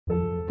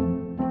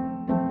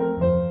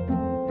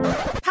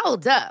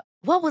Hold up.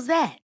 What was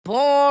that?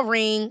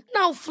 Boring.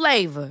 No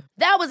flavor.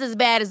 That was as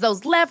bad as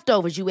those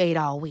leftovers you ate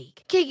all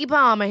week. Keke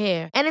Palmer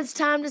here, and it's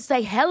time to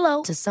say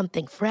hello to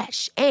something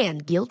fresh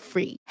and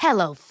guilt-free.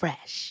 Hello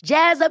Fresh.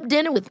 Jazz up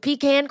dinner with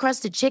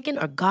pecan-crusted chicken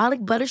or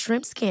garlic butter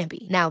shrimp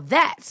scampi. Now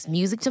that's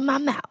music to my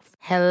mouth.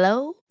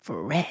 Hello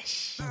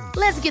Fresh.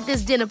 Let's get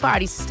this dinner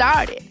party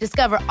started.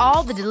 Discover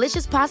all the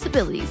delicious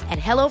possibilities at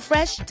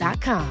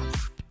hellofresh.com.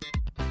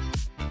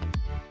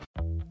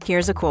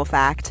 Here's a cool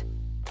fact.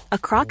 A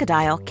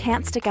crocodile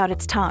can't stick out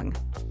its tongue.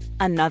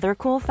 Another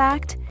cool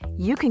fact,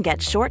 you can get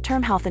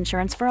short-term health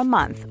insurance for a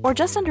month or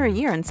just under a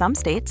year in some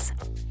states.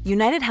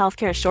 United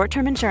Healthcare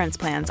short-term insurance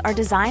plans are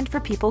designed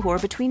for people who are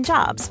between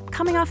jobs,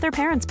 coming off their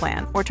parents'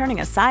 plan, or turning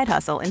a side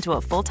hustle into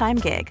a full-time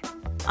gig.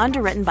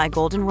 Underwritten by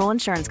Golden Rule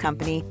Insurance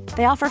Company,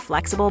 they offer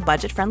flexible,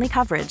 budget-friendly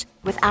coverage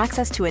with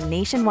access to a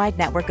nationwide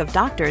network of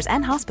doctors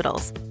and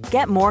hospitals.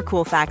 Get more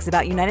cool facts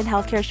about United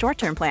Healthcare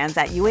short-term plans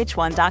at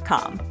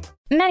uh1.com.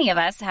 Many of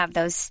us have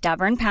those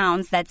stubborn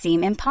pounds that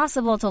seem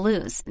impossible to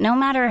lose, no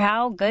matter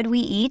how good we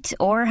eat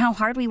or how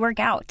hard we work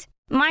out.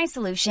 My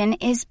solution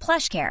is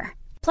PlushCare.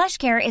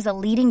 PlushCare is a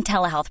leading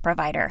telehealth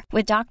provider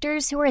with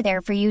doctors who are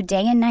there for you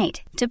day and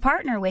night to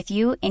partner with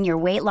you in your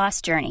weight loss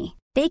journey.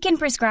 They can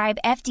prescribe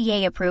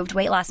FDA-approved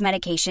weight loss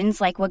medications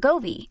like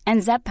Wegovy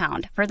and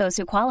Zepbound for those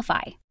who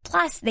qualify.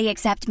 Plus, they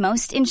accept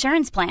most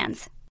insurance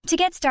plans. To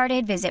get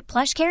started, visit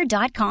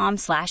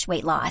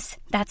plushcare.com/weightloss.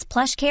 That's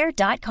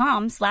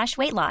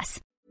plushcare.com/weightloss.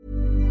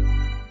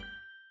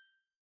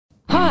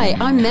 Hi,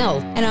 I'm Mel.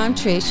 And I'm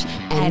Trish.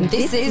 And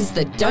this is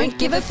the Don't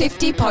Give a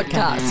 50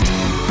 podcast.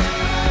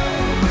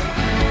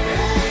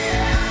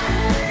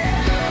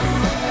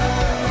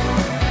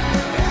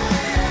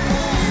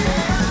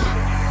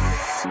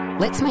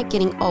 Let's make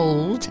getting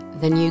old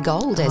the new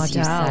gold, as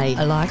you say.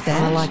 I like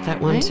that. I like that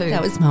one too.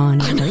 That was mine.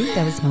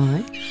 That was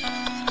mine.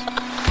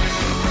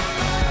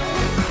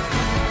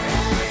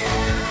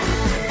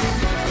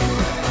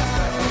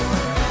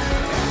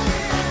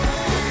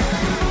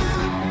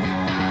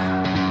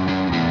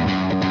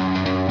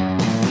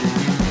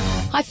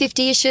 Hi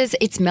 50-ishers,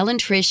 it's Mel and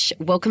Trish.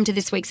 Welcome to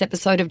this week's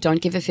episode of Don't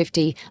Give a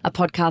 50, a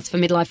podcast for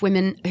midlife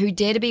women who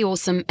dare to be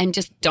awesome and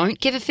just don't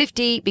give a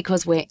 50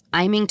 because we're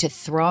aiming to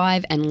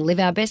thrive and live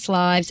our best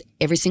lives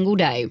every single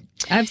day.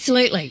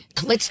 Absolutely.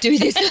 Let's do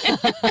this.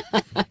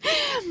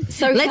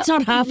 So let's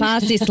not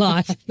half-ass this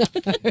life.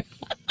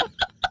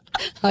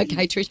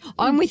 Okay, Trish,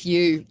 I'm with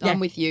you. I'm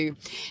with you.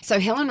 So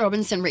Helen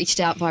Robinson reached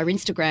out via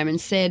Instagram and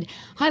said,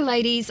 "Hi,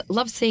 ladies.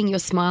 Love seeing your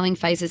smiling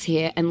faces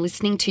here and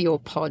listening to your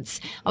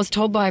pods. I was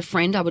told by a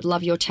friend I would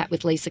love your chat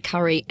with Lisa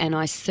Curry, and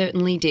I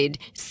certainly did.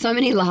 So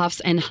many laughs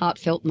and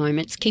heartfelt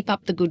moments. Keep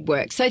up the good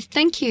work." So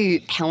thank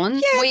you,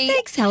 Helen. Yeah,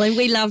 thanks, Helen.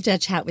 We loved our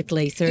chat with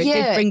Lisa. It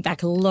did bring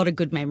back a lot of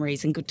good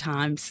memories and good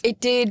times. It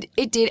did.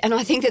 And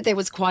I think that there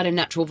was quite a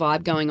natural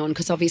vibe going on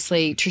because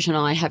obviously Trish and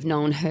I have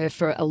known her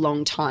for a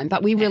long time,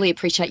 but we really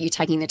appreciate you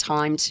taking the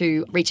time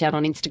to reach out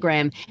on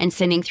Instagram and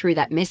sending through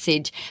that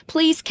message.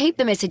 Please keep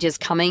the messages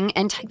coming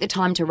and take the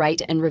time to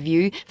rate and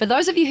review. For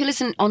those of you who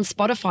listen on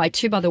Spotify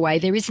too, by the way,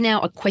 there is now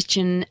a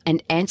question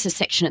and answer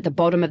section at the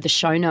bottom of the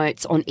show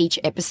notes on each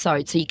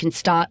episode, so you can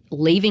start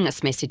leaving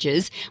us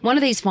messages. One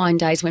of these fine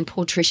days when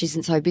poor Trish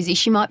isn't so busy,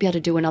 she might be able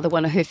to do another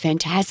one of her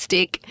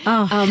fantastic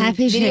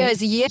happy videos.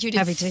 Yeah, you did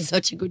happy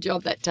such a good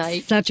job that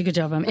day. Such a good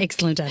job. I'm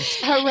excellent at it.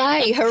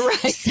 Hooray,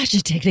 hooray. Such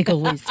a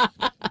technical whiz.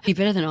 You're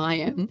better than I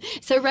am.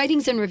 So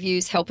ratings and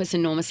reviews help us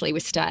enormously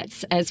with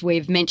stats, as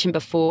we've mentioned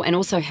before, and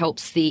also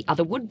helps the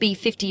other would-be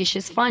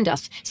 50-ishers find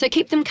us. So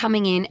keep them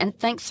coming in, and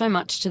thanks so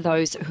much to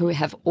those who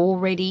have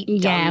already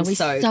done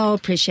so. Yeah, we so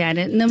appreciate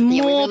it. And the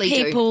more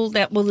people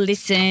that will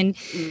listen,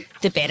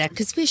 the better,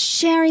 because we're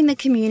sharing the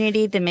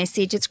community, the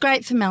message. It's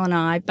great for Mel and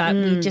I, but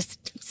we just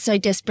so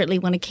desperately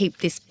want to keep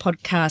this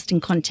podcast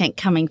and content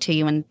coming to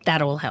you, and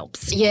that all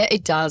helps. Yeah,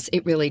 it does.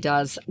 It really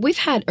does. We've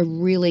had a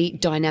really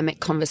dynamic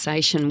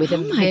conversation with a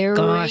very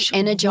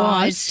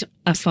energised...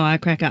 A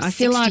firecracker. I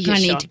feel like I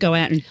need to go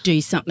out and do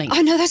something.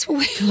 I know, that's what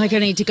we... Like I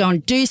need to go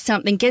and do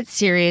something, get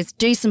serious,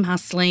 do some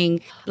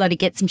hustling, bloody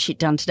get some shit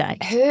done today.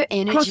 Her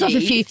energy... Cross off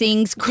a few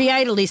things,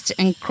 create a list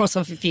and cross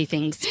off a few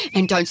things.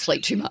 And don't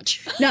sleep too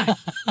much. No.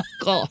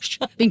 Gosh.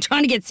 Been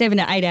trying to get 7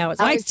 to 8 hours.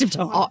 Waste of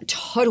time. Oh,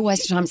 total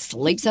waste of time.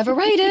 Sleep's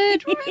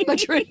overrated. Remember,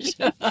 Trish?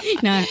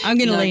 No, I'm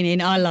going to lean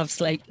in. I love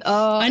sleep.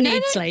 I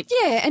need sleep.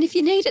 Yeah, and if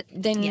you need it,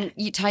 then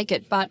you take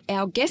it. But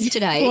our guest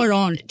today... Pour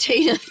on.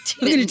 Tina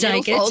I'm going to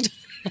take it.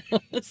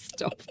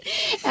 Stop.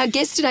 Our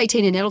guest today,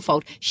 Tina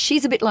Nettlefold,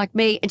 she's a bit like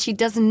me and she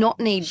does not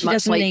need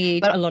much sleep. She doesn't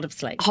need a lot of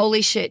sleep.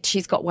 Holy shit,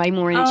 she's got way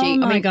more energy. Oh,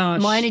 my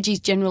gosh. My energy's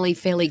generally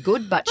fairly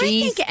good, but I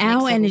think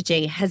our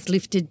energy has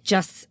lifted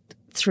just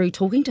through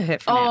talking to her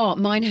from now. Oh,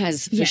 mine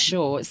has for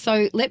sure.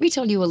 So let me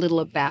tell you a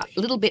little bit about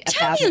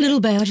Tell me her. a little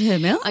about her,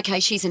 Mel. Okay,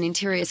 she's an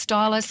interior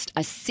stylist,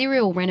 a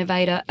serial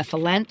renovator, a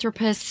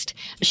philanthropist.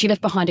 She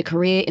left behind a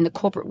career in the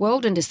corporate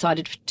world and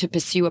decided to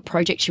pursue a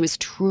project she was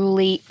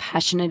truly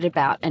passionate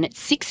about. And at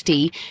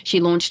 60, she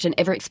launched an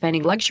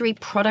ever-expanding luxury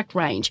product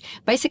range,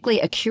 basically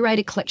a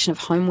curated collection of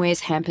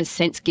homewares, hampers,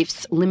 scents,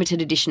 gifts,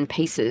 limited edition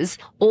pieces,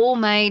 all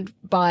made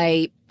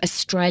by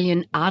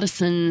Australian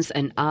artisans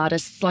and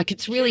artists. Like,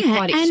 it's really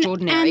quite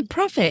extraordinary. And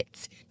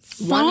profits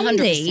from 100%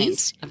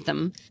 these of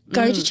them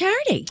go to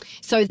charity.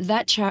 So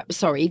that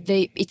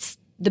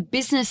the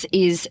business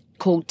is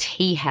called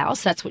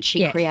T.House. That's what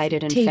she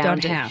created and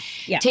founded.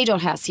 T.House. Yeah.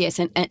 T.House, yes.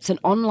 And it's an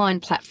online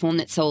platform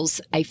that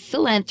sells a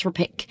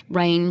philanthropic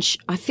range.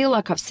 I feel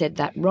like I've said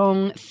that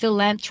wrong.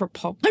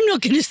 Philanthrop. I'm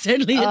not going to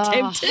certainly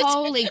attempt it.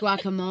 Holy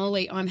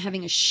guacamole. I'm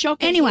having a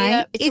shock. Anyway,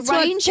 here. it's a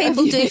what range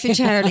people do for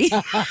charity.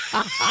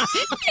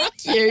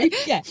 Thank you.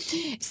 Yeah.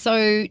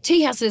 So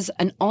T.House is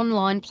an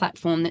online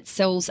platform that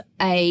sells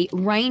a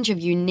range of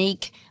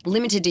unique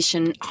limited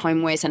edition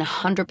homewares, and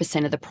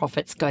 100% of the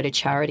profits go to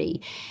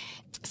charity.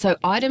 So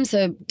items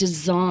are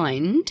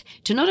designed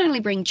to not only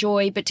bring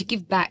joy, but to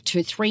give back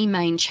to 3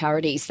 main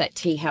charities that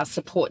T.House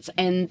supports.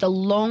 And the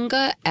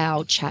longer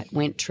our chat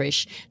went,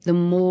 Trish, the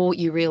more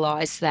you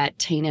realise that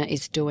Tina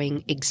is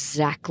doing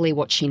exactly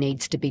what she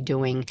needs to be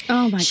doing.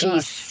 Oh, my gosh.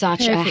 She's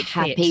such a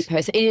happy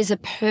person. It is a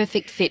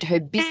perfect fit,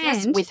 her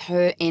business with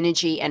her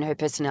energy and her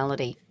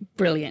personality.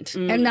 Brilliant.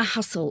 And the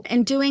hustle.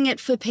 And doing it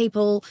for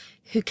people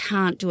who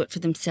can't do it for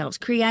themselves.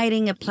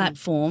 Creating a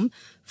platform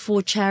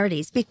for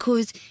charities,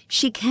 because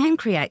she can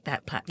create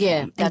that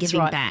platform and giving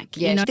back.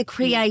 Yeah. You know, the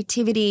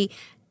creativity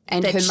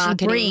and that her she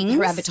marketing, brings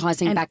her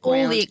advertising and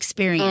background. all the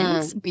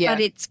experience, but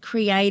it's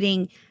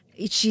creating.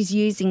 She's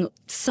using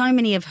so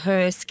many of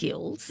her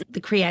skills, the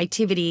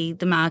creativity,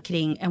 the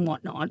marketing and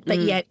whatnot, but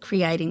yet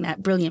creating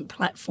that brilliant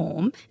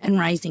platform and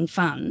raising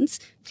funds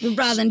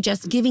rather than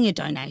just giving a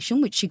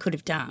donation, which she could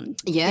have done.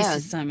 Yeah.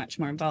 This is so much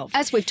more involved.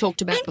 As we've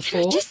talked about And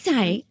before. can I just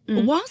say,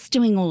 whilst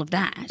doing all of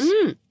that,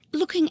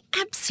 looking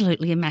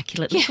absolutely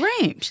immaculately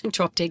groomed.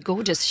 Drop dead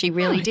gorgeous. She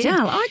really did.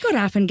 Darl, I got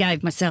up and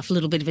gave myself a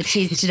little bit of a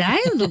tease today,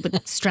 a little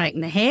bit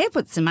straighten the hair,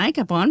 put some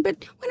makeup on.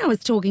 But when I was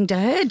talking to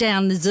her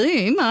down the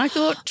Zoom, I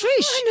thought,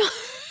 Trish,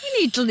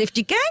 you need to lift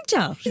your game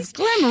up. She's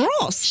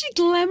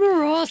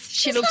glamorous.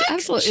 She looked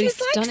absolutely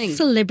stunning. Like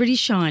celebrity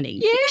shiny.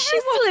 Yeah, she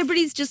was.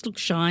 Celebrities just look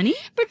shiny.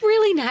 But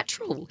really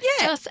natural.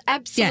 Yeah. Just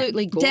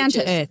absolutely gorgeous. Down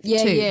to earth,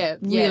 Yeah, too. yeah.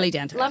 Really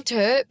down to earth. Loved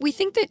her. We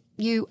think that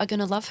you are going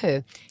to love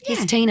her.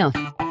 Here's Tina.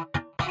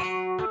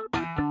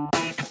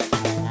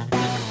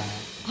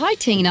 Hi,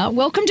 Tina.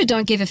 Welcome to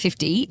Don't Give a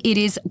 50. It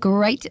is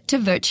great to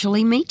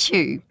virtually meet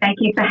you. Thank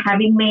you for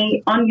having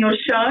me on your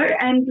show,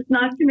 and it's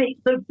nice to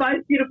meet the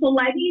both beautiful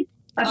ladies.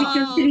 I think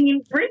you're sitting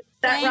in Brisbane,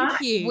 is that right?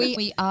 Thank you.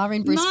 We are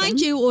in Brisbane. Mind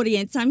you,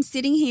 audience, I'm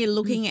sitting here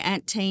looking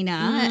at Tina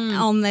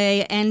on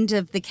the end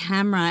of the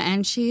camera,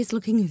 and she's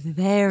looking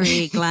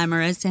very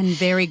glamorous and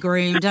very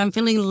groomed. I'm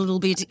feeling a little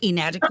bit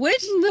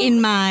inadequate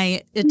in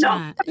my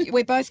attire.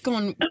 We're both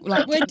gone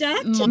like We're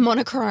done.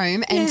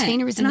 monochrome, and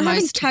Tina is in the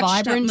most touched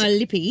vibrant. up my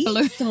lippy,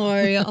 so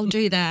I'll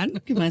do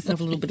that. Give myself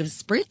a little bit of a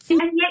spritz. And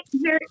yet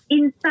you're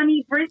in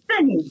sunny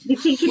Brisbane. You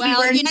think you'd be Well,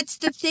 wearing... that's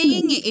the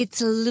thing.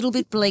 It's a little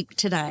bit bleak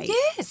today.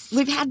 Yes.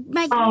 We've had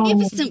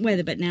magnificent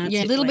weather, but now it's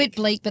Yeah, a little bit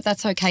bleak, but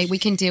that's okay. We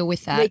can deal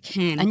with that. We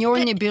can. And you're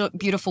in your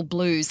beautiful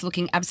blues,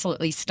 looking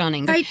absolutely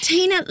stunning. So,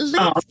 Tina,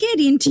 let's get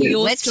into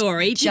your Let's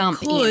story jump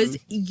because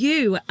in.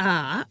 you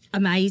are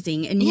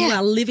amazing and you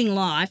are living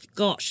life,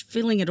 gosh,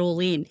 filling it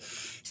all in.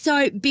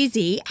 So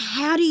busy.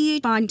 How do you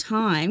find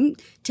time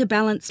to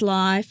balance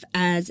life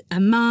as a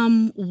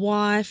mum,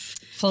 wife,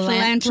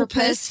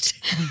 philanthropist?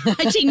 I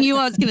actually knew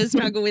I was going to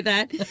struggle with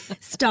that.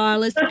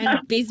 Stylist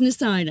and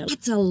business owner.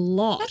 It's a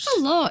lot. That's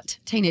a lot.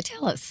 Tina,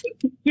 tell us.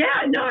 Yeah,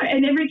 no,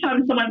 and every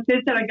time someone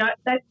says that, I go,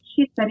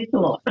 that is a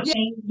lot. I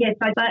mean, yes,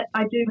 but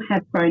I do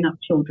have grown-up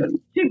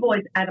children. 2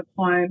 boys at a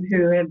home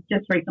who have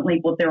just recently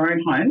bought their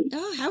own homes.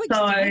 Oh, how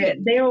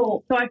exciting.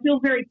 So I feel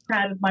very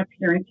proud of my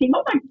parenting.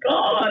 Oh, my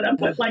God, I've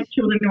got like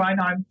children who own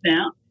homes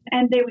now,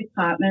 and they're with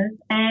partners.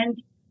 And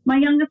my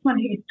youngest one,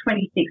 who's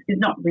 26, is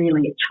not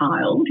really a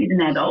child. He's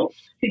an adult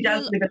who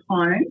does live at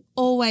home.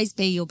 Always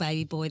be your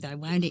baby boy, though,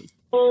 won't he?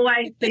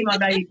 Always be my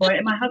baby boy.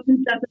 And my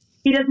husband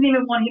doesn't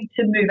even want him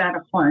to move out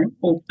of home,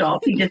 full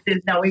stop. He just says,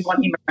 no, we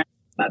want him around.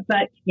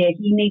 But yeah,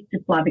 he needs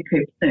to fly the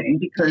coop soon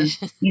because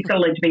he's got to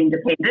learn to be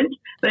independent.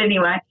 But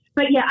anyway,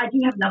 I do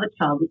have another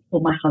child. It's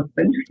called my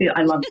husband, who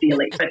I love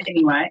dearly. But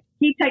anyway,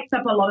 he takes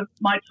up a lot of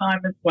my time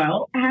as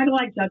well. How do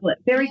I juggle it?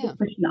 Very good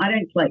question. I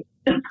don't sleep.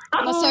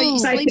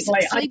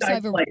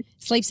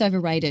 Sleep's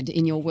overrated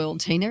in your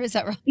world, Tina. Is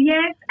that right?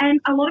 Yes, and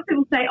a lot of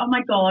people say, "Oh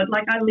my God,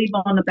 like I live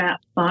on about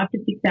 5 to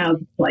 6 hours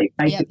of sleep,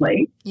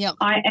 basically." Yep.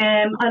 I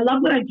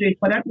love what I do, so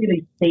I don't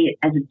really see it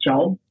as a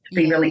job. To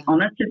be really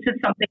honest, it's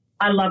just something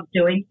I love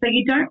doing. So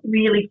you don't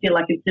really feel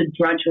like it's a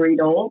drudgery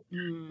at all.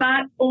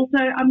 But also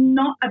I'm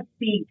not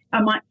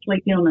I might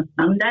sleep in on a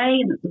Sunday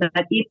and that's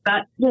about it.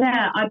 But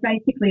yeah, I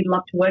basically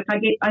love to work. I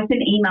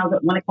send emails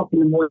at 1 o'clock in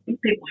the morning.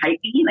 People hate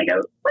me and they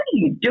go, what are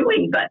you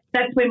doing? But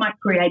that's where my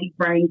creative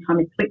brain kind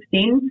of clicks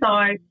in. So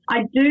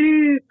I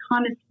do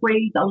kind of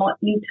squeeze a lot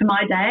into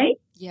my day.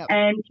 Yep.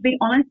 And to be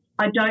honest,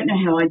 I don't know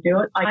how I do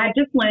it. I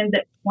just learned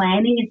that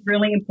planning is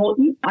really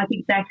important. I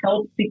think that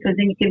helps because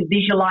then you can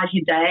visualize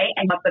your day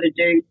and I've got to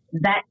do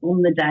that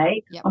on the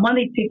day. Yep. I'm one of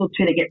these people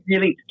too that get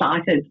really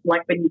excited,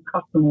 like when you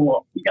cross the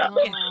wall. You go,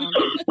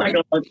 oh my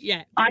God.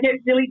 Yeah. I get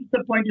really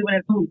disappointed when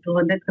it's, oh,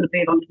 God, that's going to be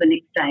on to the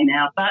next day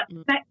now. But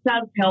that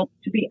does help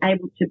to be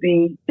able to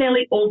be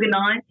fairly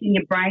organised in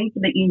your brain so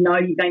that you know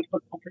you're going to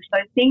accomplish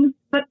those things.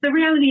 But the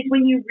reality is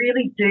when you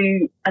really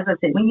do, as I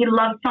said, when you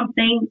love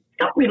something,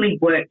 it's not really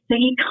work. So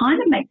you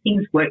kind of make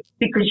things work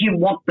because you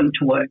want them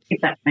to work,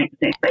 if that makes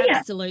sense. But yeah,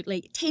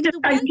 absolutely. Tina,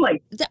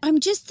 I'm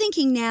just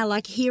thinking now,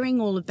 like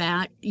hearing all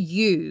about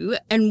you,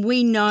 and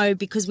we know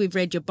because we've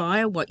read your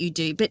bio what you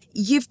do, but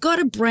you've got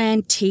a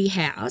brand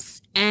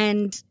T.House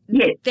and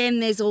yes. Then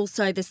there's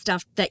also the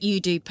stuff that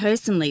you do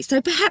personally.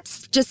 So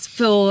perhaps just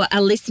for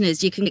our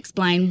listeners, you can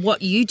explain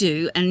what you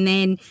do and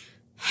then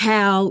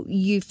how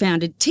you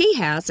founded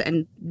T.House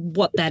and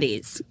what that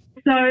is.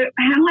 So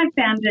how I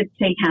founded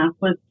T.House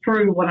was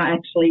through what I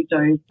actually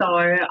do. So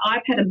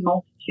I've had a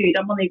multitude.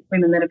 I'm one of these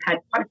women that have had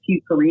quite a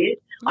few careers.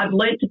 I've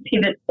learned to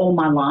pivot all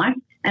my life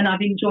and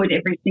I've enjoyed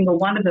every single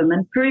one of them.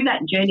 And through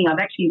that journey, I've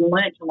actually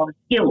learned a lot of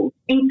skills,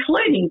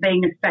 including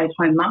being a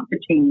stay-at-home mum for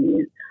 10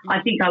 years. I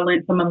think I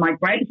learned some of my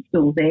greatest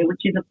skills there,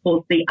 which is, of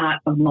course, the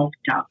art of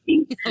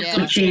multitasking,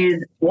 which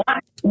is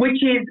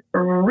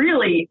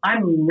really,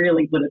 I'm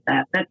really good at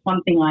that. That's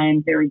one thing I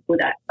am very good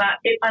at. But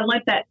I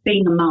learned that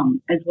being a mum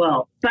as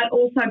well, but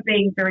also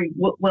being very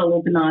well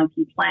organised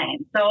and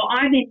planned. So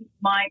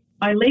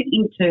I led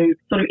into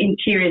sort of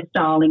interior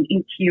styling,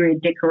 interior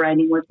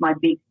decorating was my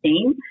big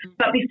thing.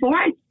 But before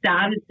I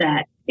started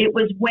that, it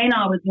was when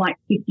I was like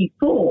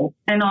 54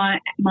 and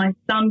my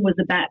son was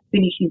about to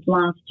finish his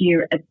last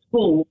year at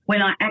school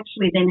when I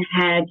actually then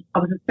I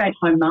was a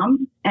stay-at-home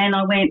mum and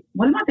I went,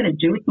 what am I going to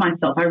do with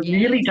myself? I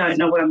really don't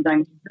know what I'm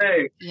going to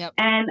do. Yep.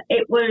 And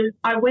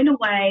I went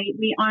away.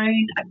 We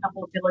own a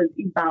couple of villas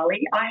in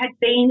Bali. I had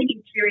been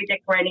interior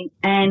decorating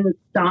and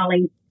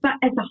styling, but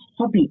as a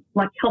hobby,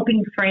 like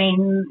helping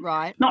friends,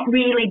 right? Not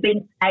really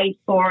being paid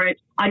for it.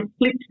 I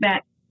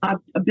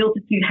built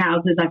a few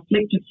houses. I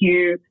flipped a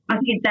few. I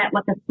did that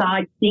like a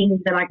side thing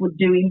that I would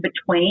do in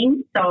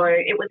between. So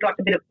it was like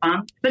a bit of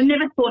fun, but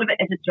never thought of it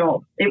as a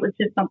job. It was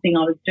just something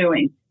I was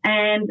doing.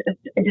 And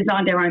I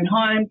designed our own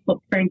home,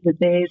 swapped friends with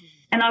theirs.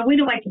 And I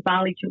went away to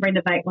Bali to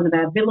renovate one of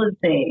our villas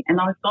there. And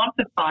I was gone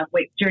for 5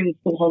 weeks during the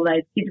school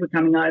holidays. Kids were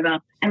coming over.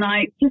 And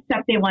I just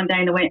sat there one day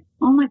and I went,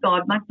 oh, my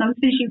God, my son's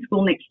finishing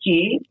school next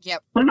year.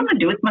 Yep. What am I going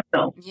to do with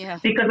myself? Yeah.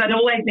 Because I'd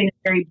always been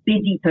a very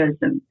busy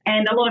person.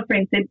 And a lot of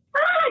friends said,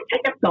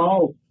 take up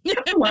golf.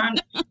 Just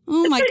lunch.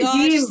 Oh, my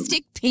God, just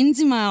stick pins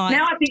in my eyes.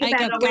 Now I think take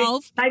about up it,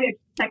 golf. maybe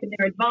I've taken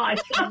their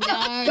advice. No.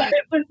 But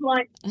it was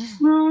like,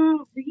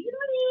 oh, really?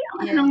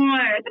 I don't know.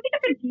 I think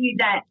I could do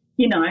that,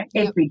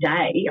 every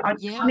day. I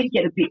kind of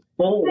get a bit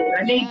bored.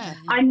 I think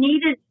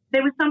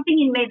there was something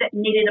in me that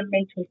needed a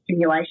mental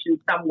stimulation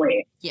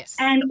somewhere. Yes.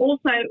 And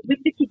also, with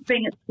the kids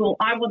being at school,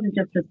 I wasn't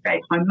just a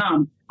stay-at-home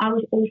mum. I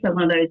was also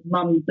one of those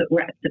mums that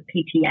were at the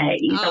PTA.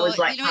 I was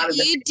like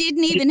you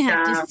didn't even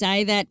have to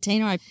say that,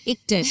 Tina. I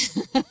picked it.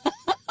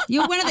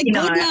 You're one of the good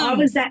mums. I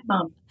was that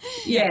mum.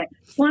 Yeah.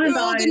 One of You're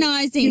those,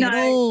 organising it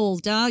all,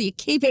 doll. You're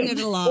keeping it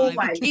alive. Always.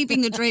 You're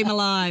keeping the dream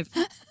alive.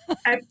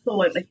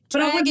 Absolutely.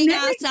 But I was dragging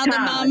never us other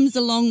mums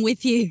along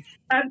with you.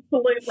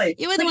 Absolutely.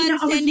 You were the one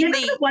sending I was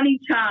never the one in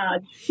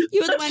charge.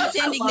 You were the one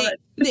sending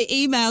the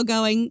email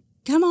going,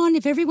 come on,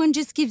 if everyone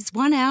just gives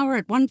 1 hour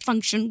at one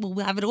function,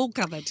 we'll have it all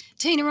covered.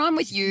 Tina, I'm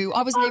with you.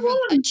 I was never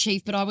a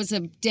chief, but I was a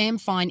damn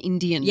fine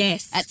Indian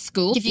at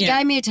school. If you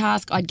gave me a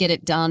task, I'd get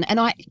it done. And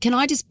can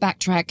I just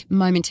backtrack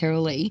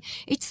momentarily?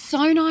 It's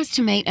so nice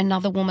to meet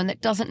another woman that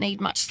doesn't need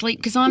much sleep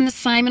because I'm the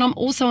same and I'm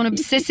also an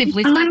obsessive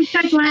listener. I'm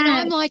so glad. And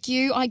I'm like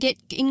you. I get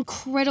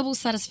incredible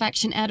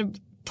satisfaction out of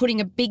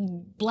putting a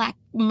big black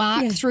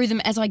mark through them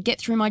as I get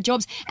through my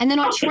jobs. And then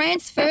I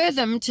transfer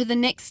them to the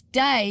next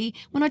day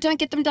when I don't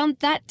get them done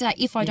that day,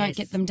 if I don't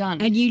get them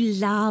done. And you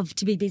love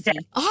to be busy.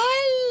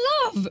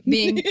 I love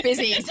being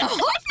busy. So I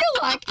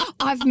feel like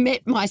I've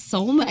met my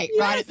soulmate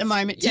right at the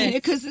moment, Tina,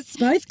 because it's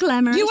both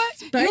glamorous,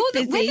 we're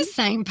the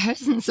same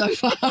person so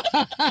far.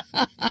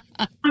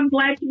 I'm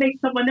glad to meet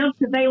someone else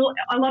because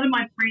a lot of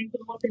my friends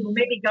and a lot of people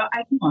meet me go,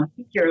 I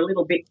think you're a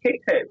little bit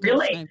cuckoo,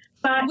 really.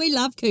 But we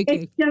love cuckoo.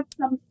 It's just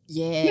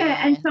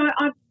and so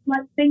I've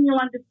then you'll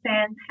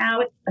understand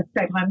how it's a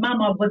stay-at-home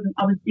mum. I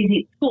was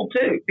busy at school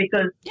too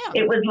because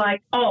it was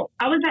like,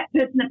 I was that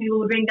person that people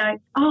would ring going,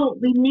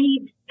 we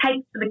need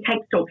cakes for the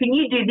cake store. Can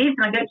you do this?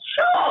 And I go,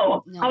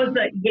 sure. No. I was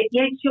like,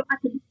 yeah, sure. I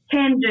can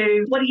can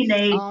do. What do you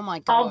need? Oh, my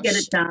gosh. I'll get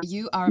it done.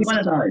 You are You're one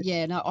of those.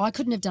 Yeah, no, I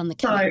couldn't have done the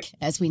cake,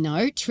 as we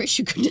know. Trish,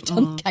 you couldn't have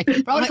done the cake.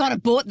 But I would have gone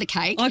and bought the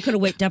cake. I could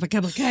have whipped up a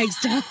couple of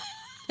cakes.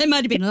 They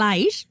might have been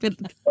late, but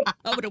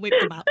I would have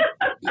whipped them up.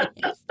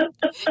 Yes.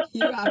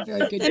 You are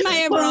very good. They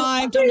may have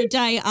arrived on a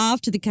day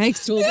after the cake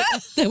store,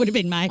 but they would have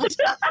been made.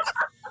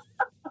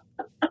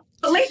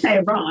 At least they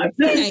arrived.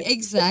 Yeah,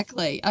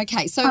 exactly.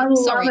 Okay, so I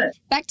love sorry, it.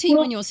 back to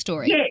you and your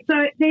story. Yeah, so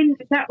then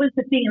that was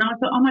the thing. And I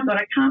thought, oh, my God,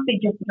 I can't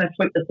be just going to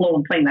sweep the floor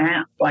and clean the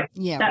house. Like,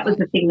 Yeah, that was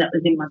the thing that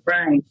was in my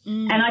brain.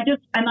 And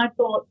I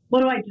thought,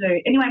 what do I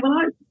do? Anyway, when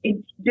I was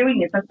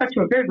doing this, I spoke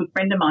to a very good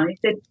friend of mine. He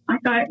said,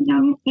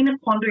 I'm in a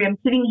quandary. I'm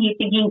sitting here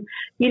thinking,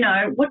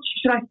 what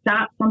should I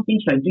start something?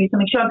 Should I do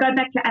something? Should I go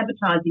back to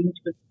advertising, which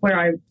was where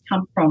I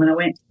come from? And I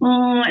went,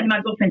 and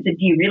my girlfriend said,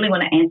 do you really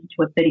want to answer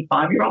to a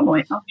 35-year-old? I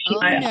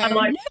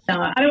went,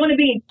 I don't want to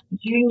be a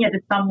junior to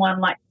someone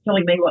like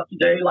telling me what to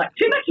do, like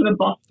too much of a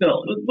boss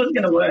girl. It wasn't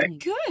going to work.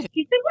 Good.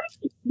 She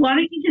said, why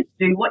don't you just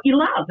do what you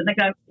love? And I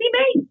go, what do you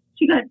mean?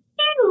 She goes,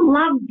 you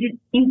love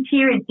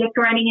interior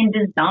decorating and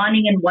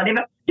designing and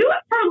whatever. Do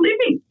it for a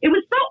living. It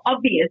was so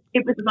obvious.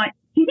 It was like,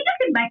 do you think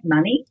I can make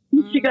money?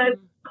 And she goes,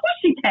 of course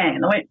you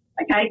can. I went,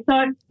 okay.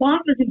 So while I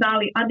was in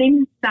Bali, I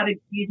then started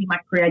using my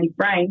creative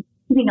brain,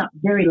 sitting up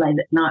very late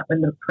at night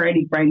when the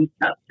creative brain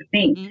starts to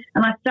think.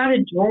 And I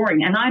started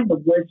drawing, and I'm the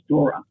worst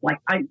drawer. Like,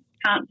 I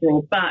can't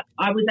draw, but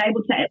I was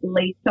able to at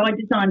least, so I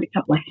designed a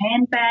couple of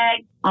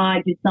handbags.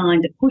 I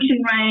designed a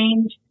cushion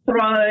range,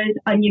 throws.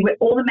 I knew where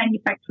all the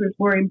manufacturers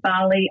were in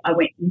Bali. I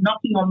went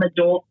knocking on the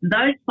door.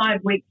 Those 5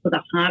 weeks were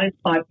the hardest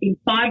 5. In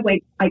 5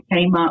 weeks, I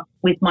came up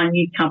with my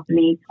new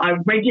company. I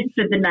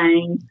registered the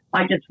name.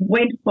 I just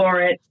went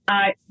for it.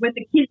 When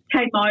the kids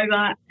came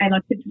over and I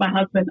said to my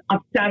husband,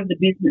 I've started a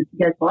business.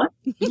 He goes, what?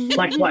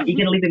 Like, what? You're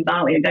going to live in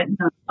Bali? I go,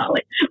 no,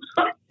 Bali.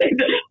 I said,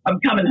 I'm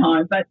coming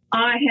home. But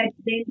I had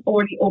then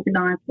already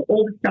organised for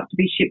all the stuff to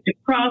be shipped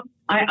across.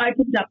 I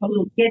opened up a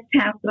little guest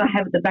house that I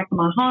have at the back of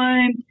my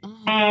home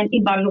and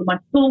invited all my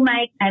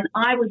schoolmates, and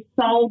I was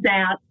sold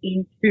out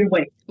in 2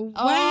 weeks.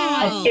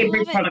 Wow. Of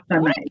every product I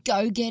made.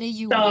 Go-getter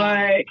you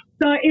are.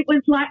 So it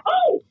was like,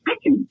 oh, I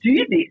can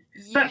do this.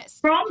 Yes. But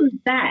from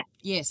that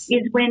Yes.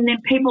 is when then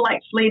people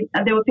actually,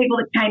 there were people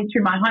that came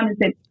through my home and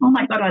said, oh,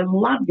 my God, I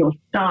love your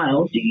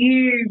style.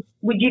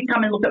 Would you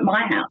come and look at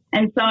my house?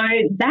 And so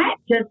that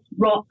just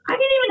rocked. I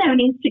didn't even have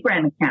an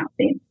Instagram account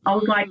then. I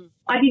was like,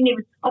 I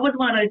wasn't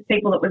one of those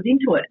people that was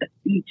into it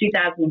in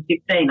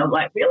 2015. I was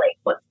like, really?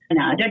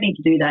 No, I don't need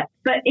to do that.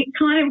 But it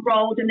kind of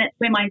rolled, and that's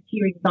where my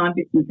interior design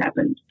business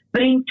happened.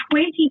 But in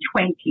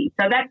 2020,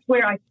 so that's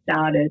where I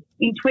started.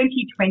 In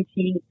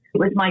 2020, it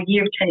was my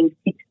year of turning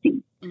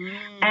 60.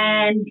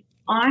 And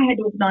I had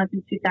organised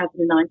in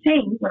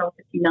 2019, when I was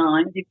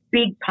 59, this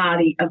big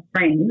party of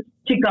friends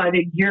to go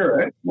to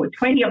Europe.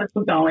 20 of us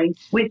were going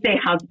with their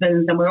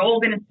husbands, and we're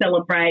all going to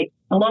celebrate.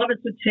 A lot of us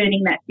were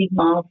turning that big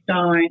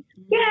milestone.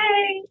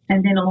 Yay!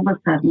 And then all of a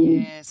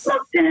sudden,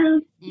 lockdown.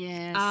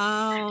 Yes.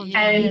 Oh,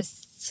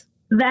 yes.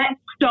 And that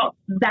stopped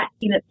that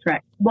in its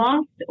tracks.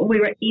 Whilst we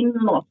were in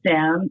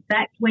lockdown,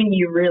 that's when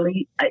you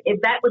really,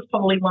 that was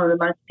probably one of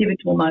the most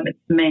pivotal moments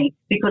for me,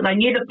 because I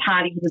knew the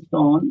party was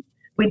gone.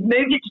 We'd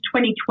moved it to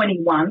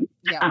 2021.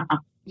 Yeah.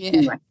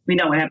 Anyway, we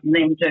know what happened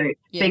then too,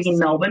 being in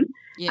Melbourne.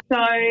 Yeah.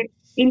 So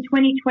in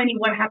 2020,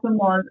 what happened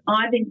was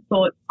I then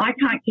thought, I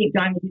can't keep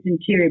going with this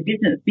interior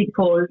business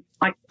because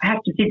I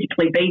have to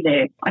physically be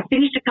there. I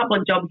finished a couple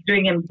of jobs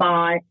doing them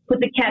by,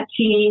 put the couch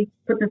here,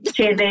 put the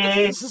chair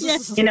there,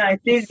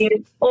 do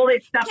this, all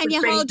this stuff. Can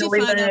you hold your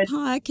phone up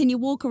high? Can you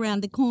walk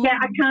around the corner? Yeah,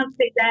 I can't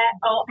see that.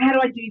 Oh, how do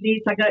I do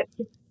this? I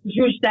go,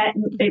 zhoosh that,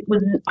 and it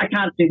wasn't, I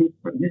can't do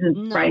this. This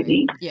is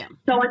crazy. Yeah.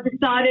 So I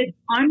decided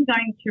I'm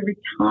going to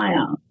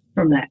retire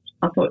from that.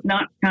 I thought, no,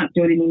 I can't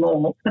do it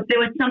anymore. But there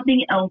was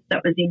something else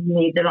that was in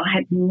me that I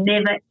had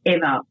never,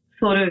 ever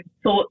sort of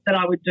thought that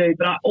I would do,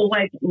 but I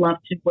always loved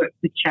to work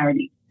with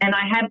charities. And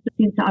I have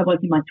since I was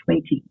in my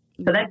 20s.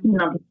 So that's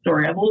another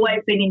story. I've always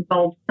been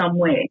involved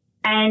somewhere.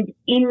 And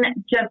in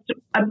just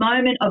a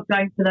moment of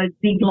going for those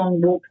big,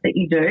 long walks that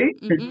you do,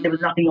 because there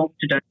was nothing else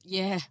to do.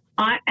 Yeah.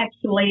 I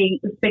actually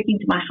was speaking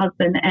to my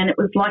husband, and it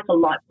was like a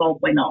light bulb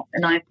went off.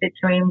 And I said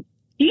to him,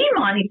 do you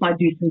mind if I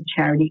do some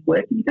charity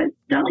work? And he goes,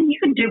 darling, you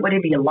can do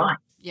whatever you like.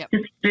 Yep.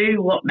 Just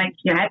do what makes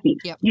you happy.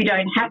 Yep. You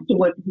don't have to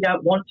work if you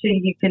don't want to.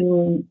 You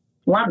can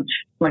lunch.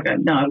 Like,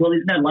 no, well,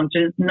 there's no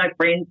lunches, no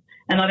friends,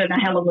 and I don't know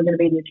how long we're going to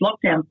be in this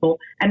lockdown for.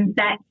 And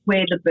that's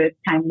where the birth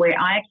came, where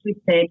I actually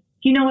said,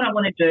 do you know what I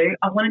want to do?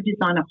 I want to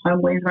design a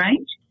homewares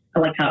range. I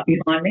like up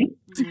behind me.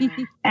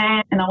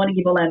 And I want to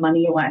give all our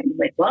money away. He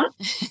went, what?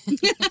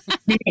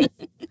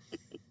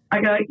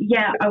 I go,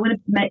 yeah, I want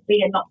to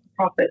be a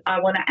not-for-profit. I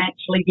want to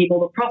actually give all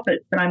the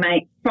profits that I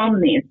make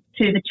from this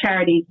to the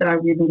charities that I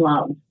really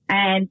love.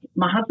 And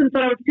my husband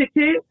thought I was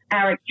cuckoo.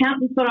 Our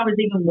accountant thought I was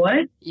even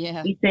worse.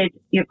 Yeah. He said,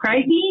 you're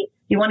crazy.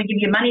 You want to give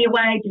your money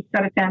away, just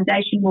start a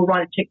foundation. We'll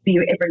write a check for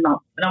you every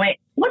month. And I went,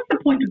 what's the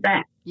point of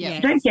that? Yes.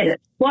 I don't get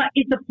it. What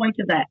is the point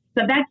of that?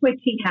 So that's where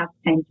T.House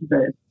came to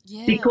birth.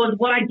 Yeah. Because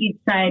what I did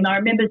say, and I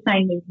remember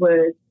saying these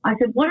words, I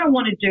said, what I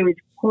want to do is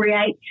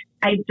create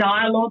a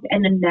dialogue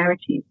and a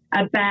narrative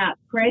about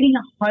creating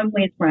a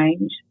homewares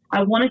range.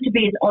 I wanted to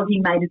be as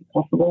Aussie-made as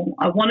possible.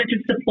 I wanted to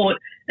support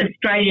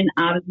Australian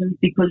artisans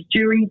because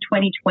during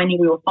 2020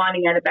 we were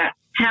finding out about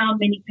how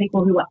many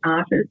people who were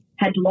artists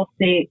had lost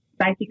their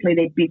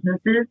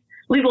businesses,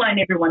 let alone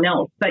everyone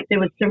else. But there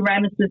were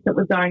ceramicists that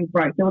were going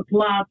broke. There were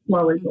glass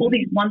blowers, all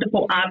these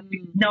wonderful artists.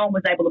 No one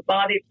was able to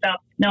buy their stuff.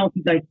 No one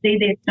could go see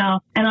their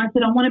stuff. And I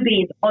said, I want to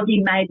be as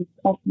Aussie-made as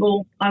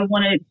possible. I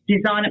want to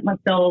design it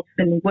myself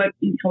and work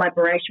in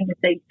collaboration with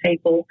these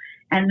people.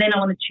 And then I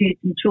want to choose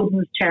some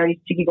children's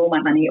charities to give all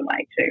my money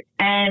away to.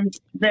 And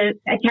the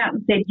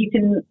accountant said, you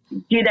can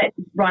do that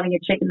writing a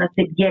check. And I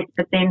said, yes,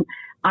 but then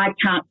I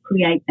can't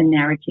create a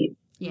narrative,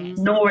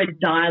 nor a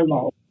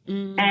dialogue.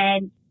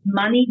 And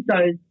money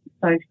goes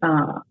so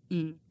far.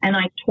 And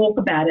I talk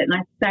about it and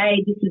I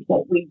say this is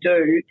what we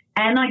do,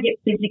 and I get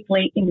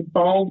physically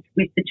involved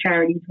with the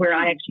charities where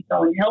I actually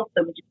go and help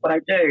them, which is what I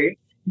do.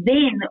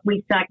 Then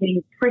we start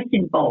getting press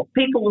involved.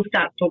 People will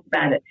start to talk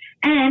about it.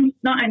 And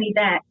not only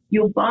that,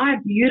 you'll buy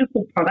a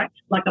beautiful product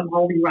like I'm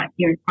holding right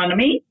here in front of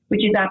me,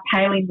 which is our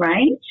paling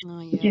range,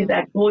 which is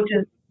our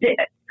gorgeous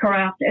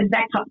craft, and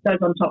that goes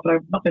on top. But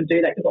I'm not going to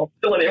do that because I'll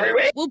spill it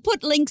everywhere. We'll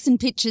put links and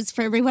pictures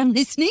for everyone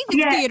listening.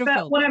 It's beautiful.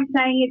 But what I'm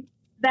saying is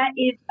that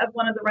is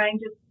one of the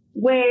ranges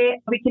where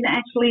we can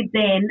actually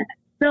then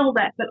sell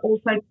that, but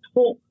also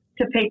talk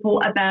to people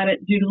about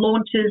it, do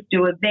launches,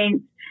 do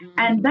events,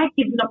 and that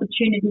gives an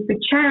opportunity for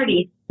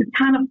charities who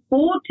can't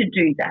afford to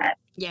do that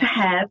to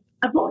have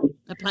a voice.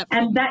 A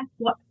platform. And that's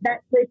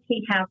where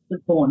T.House was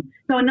born.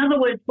 So in other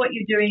words, what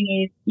you're doing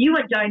is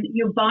you're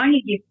buying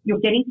a gift, you're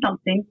getting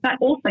something, but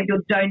also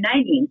you're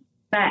donating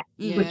back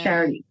to a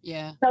charity.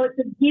 Yeah. So it's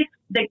a gift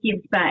that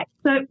gives back.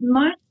 So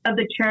most of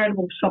the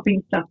charitable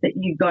shopping stuff that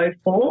you go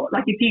for,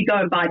 like if you go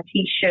and buy a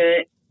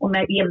T-shirt or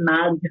maybe a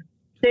mug,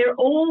 they're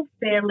all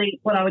fairly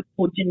what I would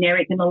call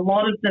generic, and a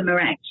lot of them are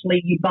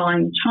actually you buy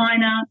in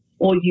China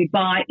or you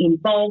buy in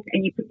bulk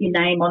and you put your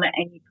name on it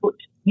and you put,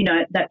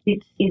 that this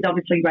is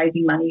obviously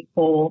raising money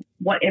for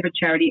whatever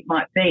charity it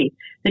might be.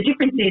 The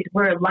difference is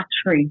we're a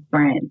luxury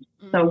brand.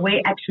 So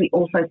we're actually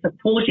also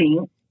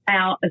supporting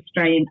our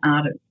Australian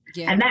artists.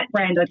 Yeah. And that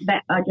brand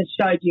that I just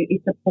showed you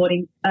is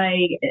supporting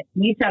a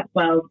New South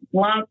Wales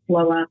glass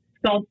blower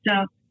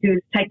sculptor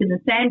who's taken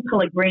the San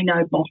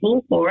Pellegrino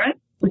bottle for it,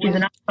 which is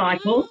an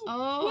upcycle.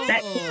 Oh.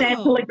 That's the San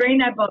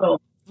Pellegrino bottle.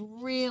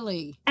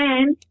 Really?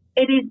 And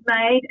it is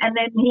made, and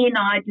then he and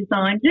I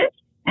designed it,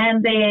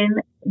 and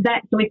then so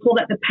we call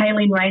that the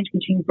paling range,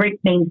 which in Greek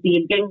means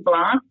the again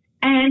glass,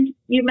 and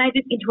you made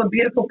it into a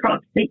beautiful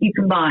product that you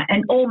can buy,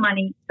 and all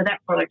money for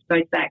that product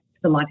goes back to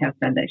the Lighthouse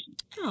Foundation.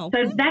 Oh,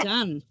 so well that's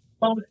done.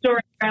 Long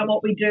story about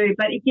what we do,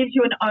 but it gives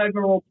you an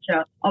overall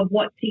picture of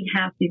what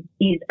T.House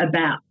is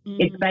about.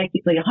 It's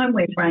basically a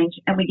homewares range,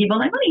 and we give all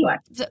that money away.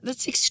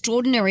 That's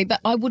extraordinary,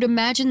 but I would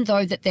imagine,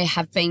 though, that there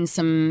have been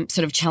some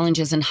sort of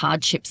challenges and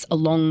hardships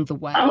along the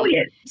way. Oh,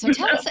 yes. So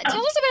tell us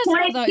about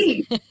some of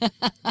those.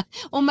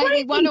 Or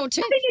maybe one or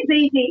two. I think it's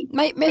easy.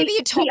 Maybe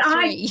a top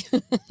three.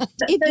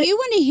 If you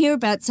want to hear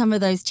about some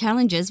of those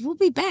challenges, we'll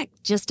be back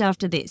just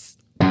after this.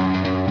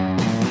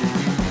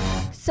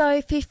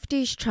 So,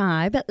 50s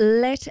Tribe,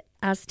 let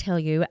us tell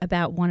you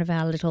about one of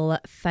our little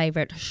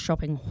favourite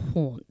shopping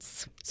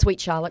haunts.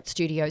 Sweet Charlotte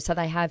Studio. So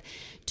they have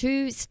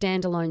 2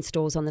 standalone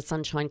stores on the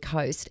Sunshine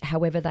Coast.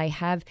 However, they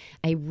have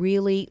a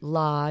really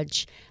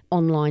large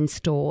online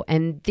store,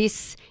 and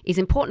this is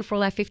important for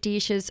all our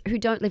 50-ishers who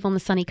don't live on the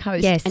sunny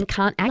coast and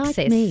can't access.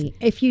 Like me.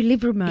 If you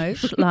live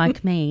remote,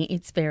 like me,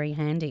 it's very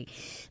handy.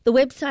 The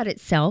website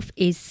itself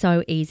is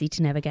so easy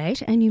to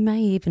navigate, and you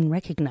may even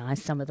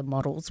recognise some of the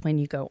models when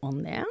you go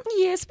on there.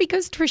 Yes,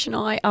 because Trish and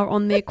I are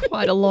on there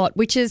quite a lot,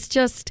 which is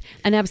just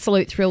an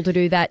absolute thrill to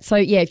do that. So,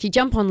 yeah, if you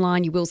jump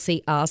online, you will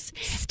see us.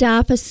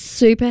 Staff are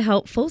super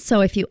helpful,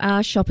 so if you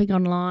are shopping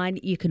online,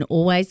 you can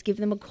always give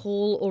them a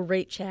call or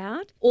reach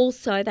out.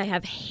 Also, they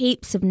have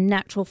heaps of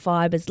natural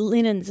fibres,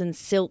 linens and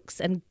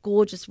silks and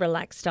gorgeous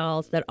relaxed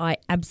styles that I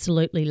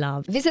absolutely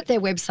love. Visit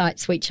their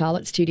website,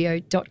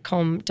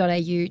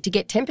 sweetcharlottestudio.com.au, to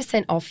get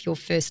 10% off your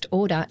first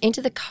order.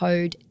 Enter the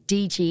code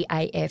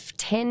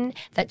DGAF10.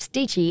 That's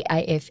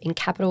DGAF in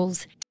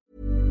capitals.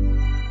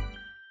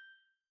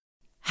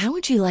 How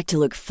would you like to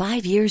look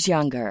 5 years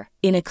younger?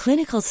 In a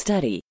clinical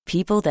study,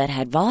 people that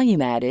had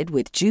volume added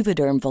with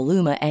Juvederm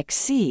Voluma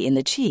XC in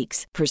the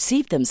cheeks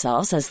perceived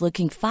themselves as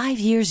looking 5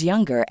 years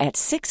younger at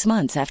 6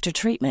 months after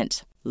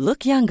treatment.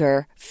 Look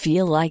younger,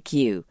 feel like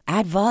you.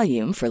 Add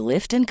volume for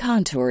lift and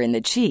contour in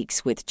the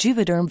cheeks with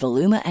Juvederm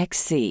Voluma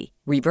XC.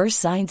 Reverse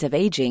signs of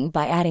aging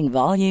by adding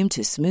volume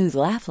to smooth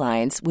laugh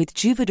lines with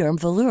Juvederm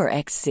Volure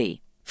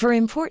XC. For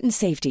important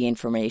safety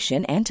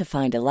information and to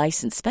find a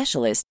licensed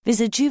specialist,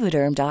 visit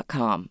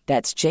Juvederm.com.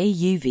 That's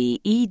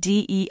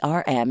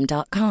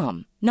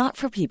JUVEDERM.com. Not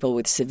for people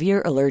with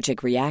severe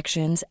allergic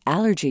reactions,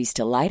 allergies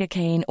to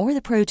lidocaine, or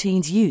the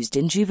proteins used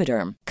in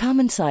Juvederm.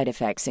 Common side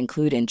effects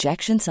include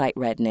injection site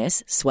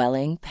redness,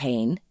 swelling,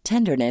 pain,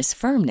 tenderness,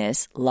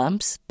 firmness,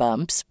 lumps,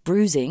 bumps,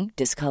 bruising,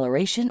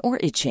 discoloration, or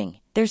itching.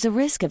 There's a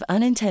risk of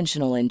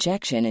unintentional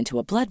injection into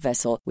a blood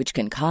vessel, which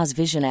can cause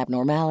vision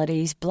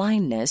abnormalities,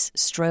 blindness,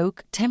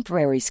 stroke,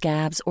 temporary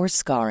scabs, or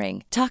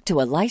scarring. Talk to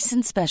a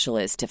licensed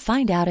specialist to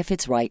find out if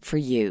it's right for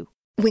you.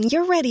 When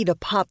you're ready to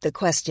pop the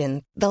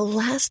question, the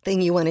last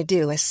thing you want to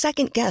do is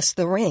second-guess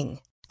the ring.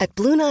 At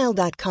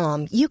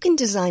BlueNile.com, you can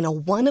design a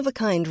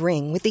one-of-a-kind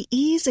ring with the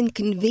ease and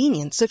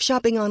convenience of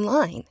shopping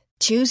online.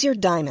 Choose your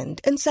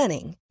diamond and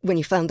setting. When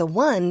you find the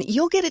one,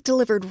 you'll get it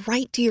delivered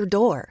right to your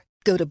door.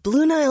 Go to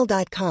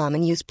BlueNile.com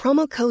and use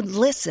promo code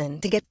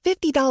LISTEN to get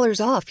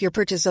 $50 off your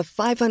purchase of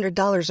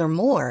 $500 or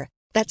more.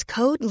 That's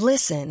code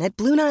LISTEN at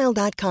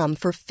BlueNile.com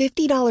for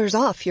 $50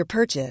 off your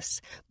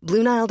purchase.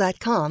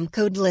 BlueNile.com,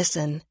 code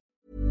LISTEN.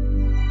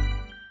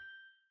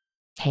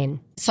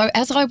 So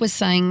as I was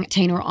saying,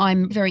 Tina,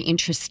 I'm very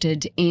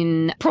interested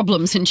in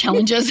problems and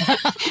challenges.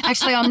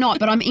 Actually, I'm not,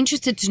 but I'm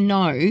interested to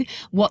know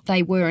what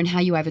they were and how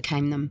you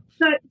overcame them.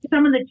 So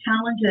some of the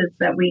challenges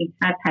that we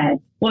have had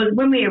was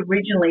when we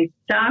originally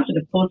started,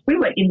 of course, we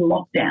were in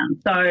lockdown.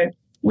 So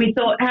we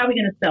thought, how are we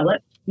going to sell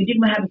it? We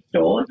didn't have a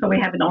store, so we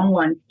have an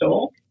online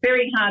store.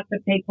 Very hard for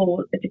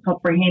people to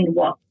comprehend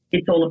what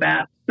it's all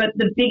about. But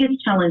the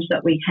biggest challenge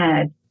that we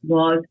had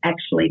was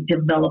actually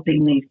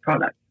developing these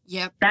products.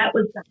 Yep. That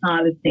was the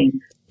hardest thing.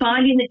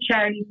 Finding the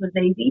charities was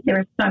easy. There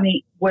are so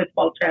many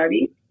worthwhile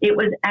charities. It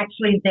was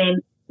actually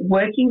then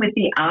working with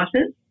the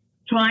artists,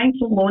 trying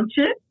to launch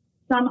it.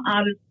 Some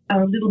artists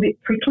are a little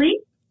bit prickly.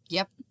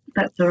 Yep.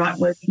 That's the right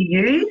word to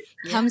use.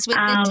 Comes with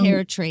the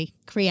territory,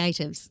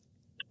 creatives.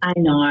 I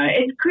know.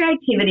 It's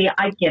creativity.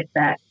 I get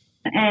that.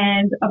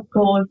 And, of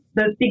course,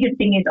 the biggest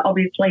thing is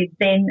obviously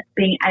then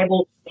being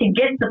able to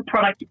get the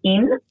product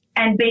in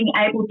and being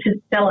able to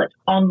sell it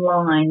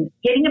online.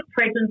 Getting a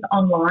presence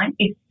online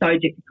is so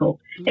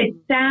difficult. It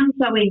sounds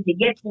so easy.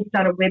 Yes, we'll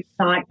start a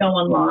website, go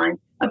online.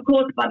 Of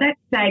course, by that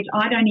stage,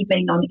 I'd only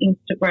been on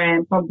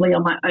Instagram, probably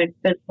on my own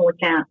personal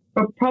account,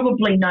 for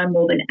probably no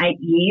more than 8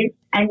 years.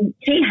 And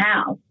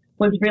T.House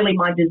was really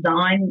my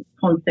design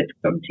concept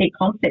from T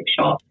Concept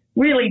Shop.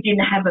 Really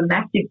didn't have a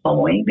massive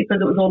following because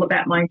it was all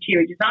about my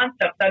interior design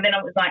stuff. So then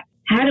I was like,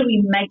 how do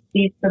we make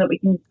this so that we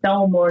can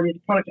sell more of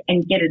this product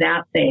and get it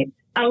out there?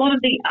 A lot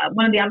of the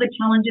one of the other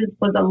challenges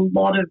was a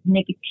lot of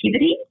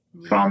negativity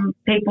from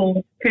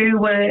people who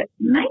were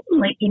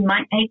mainly in my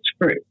age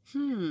group,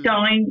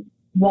 going,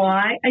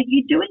 "Why are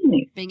you doing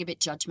this?" Being a bit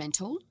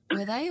judgmental,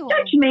 were they? Or?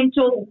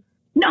 Judgmental.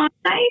 No,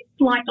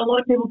 like a lot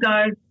of people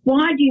go,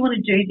 "Why do you want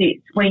to do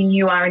this when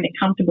you are in a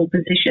comfortable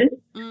position?"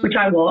 Which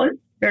I was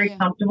very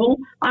comfortable.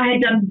 I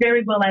had done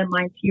very well out of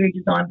my interior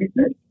design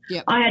business.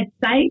 Yep. I had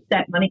saved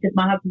that money because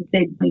my husband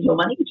said, "It's your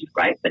money," which is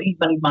great, but his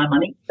money's my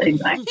money. But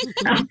anyway.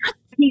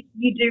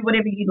 You do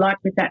whatever you like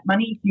with that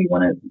money if you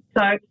want to.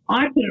 So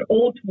I put it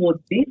all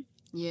towards this.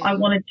 Yeah. I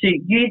wanted to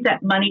use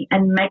that money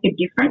and make a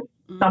difference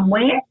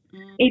somewhere,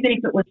 even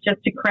if it was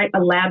just to create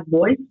a loud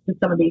voice for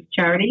some of these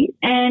charities.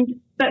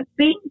 But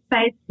being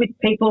faced with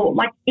people,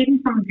 like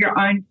even some of your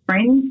own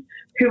friends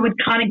who would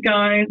kind of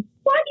go,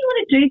 "Why do you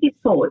want to do this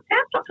for? It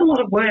sounds like a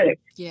lot of work."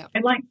 Yeah.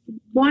 And like,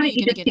 why don't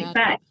you just sit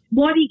back?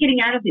 What are you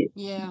getting out of this?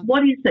 Yeah.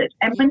 What is it?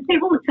 And when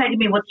people would say to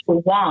me, "What's the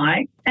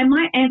why?" And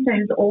my answer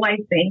has always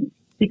been,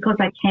 because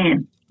I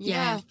can.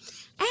 Yeah.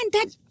 And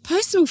that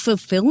personal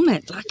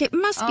fulfillment, like it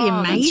must be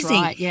amazing.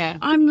 That's right, yeah.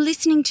 I'm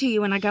listening to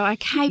you and I go,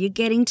 okay, you're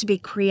getting to be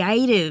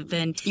creative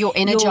and you're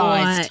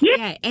energized.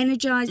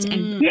 Energized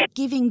and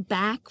giving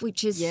back,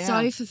 which is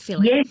so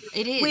fulfilling. Yes,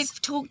 it is.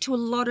 We've talked to a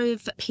lot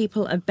of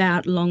people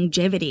about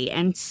longevity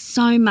and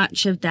so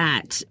much of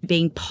that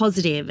being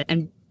positive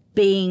and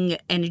being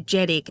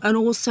energetic and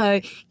also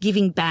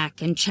giving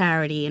back and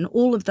charity and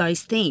all of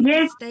those things.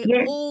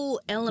 They're all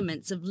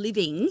elements of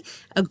living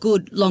a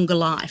good, longer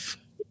life.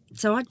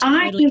 So I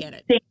totally get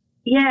it.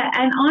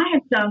 And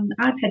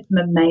I've had some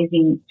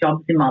amazing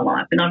jobs in my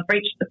life and I've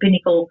reached the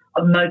pinnacle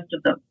of most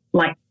of them,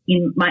 like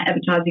in my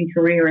advertising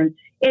career and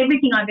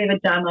everything I've ever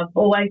done, I've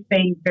always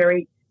been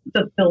very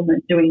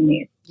fulfillment doing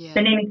this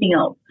than anything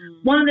else.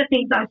 One of the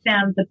things I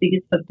found the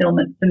biggest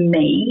fulfillment for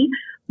me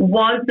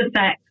was the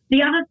fact.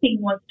 The other thing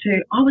was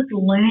I was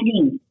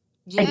learning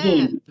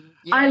again.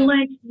 Yeah. I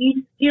learned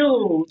new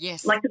skills.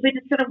 Yes. Like we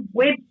just set a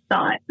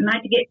website and I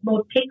had to get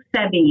more tech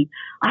savvy.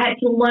 I had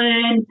to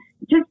learn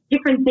just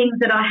different things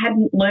that I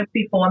hadn't learnt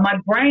before. And my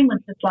brain was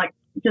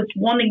just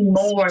wanting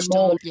more and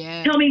more.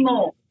 Yeah. Tell me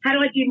more. How do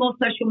I do more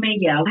social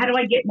media? How do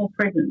I get more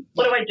presence?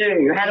 What do I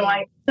do? How do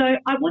I? So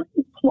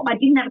I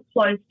didn't have a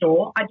closed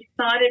door. I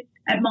decided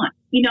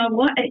you know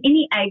what? At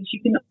any age,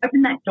 you can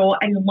open that door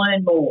and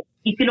learn more.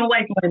 You can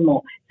always learn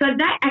more. So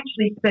that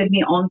actually spurred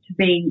me on to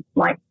be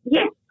like,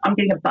 yes, I'm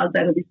getting a buzz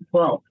out of this as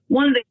well.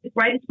 One of the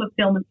greatest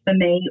fulfillments for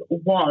me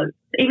was,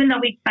 even though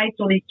we faced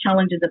all these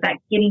challenges about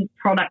getting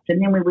product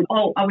and then we would,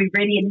 are we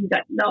ready? And we'd go,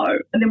 no.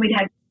 And then we'd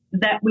have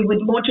that, we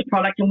would launch a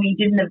product and we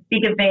did a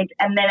big event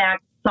and then our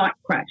site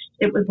crashed.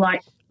 It was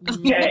like,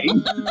 okay,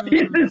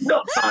 this is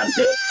not fun.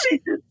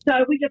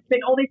 So we just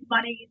spent all this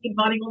money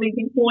inviting all these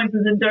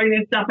influencers and doing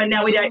this stuff and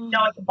now we don't know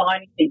how to buy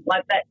anything.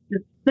 Like that.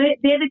 They're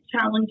the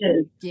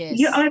challenges. Yes.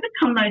 You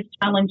overcome those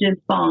challenges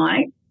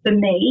by, for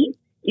me,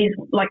 is,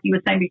 like you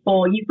were saying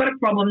before, you've got a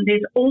problem,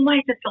 there's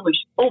always a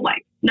solution,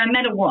 always, no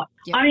matter what.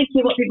 Yep. I don't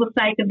care what people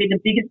say, it can be the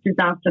biggest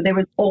disaster. There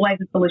is always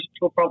a solution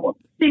to a problem.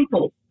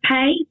 Simple.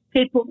 Pay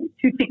people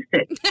to fix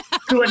it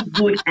who are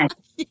good at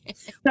it. Yeah.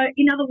 So,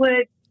 in other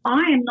words,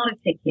 I am not a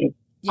tech head.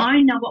 Yep.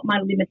 I know what my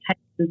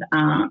limitations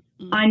are.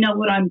 I know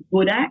what I'm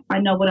good at. I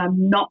know what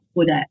I'm not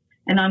good at.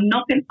 And I'm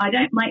not going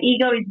my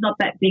ego is not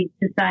that big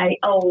to say,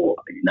 oh,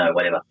 no,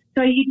 whatever.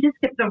 So you just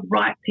get the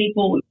right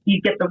people,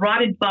 you get the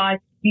right advice,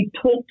 you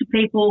talk to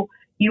people,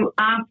 you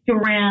ask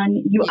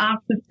around, you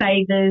ask for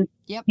favours.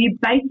 Yep. You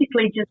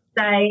basically just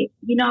say,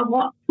 you know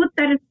what, put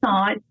that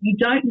aside, you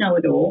don't know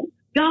it all.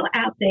 Go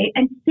out there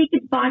and seek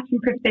advice from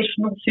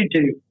professionals who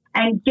do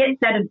and get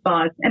that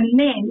advice. And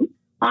then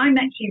I'm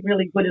actually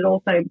really good at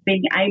also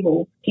being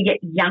able to get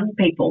young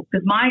people,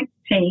 because my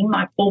team,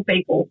 my 4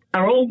 people,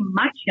 are all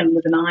much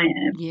younger than I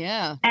am.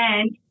 Yeah.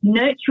 And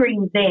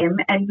nurturing them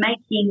and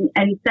making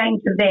and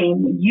saying to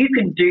them, you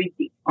can do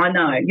this. I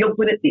know, you're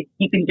good at this.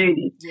 You can do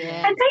this.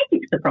 Yeah. And they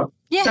fix the problem.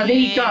 Yeah. So there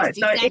you go.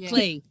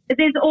 Exactly. So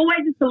there's always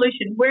a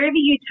solution. Wherever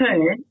you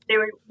turn, there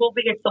will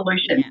be a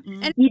solution.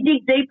 Yeah. And you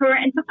dig deeper,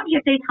 and sometimes you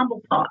have these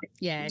humble pies.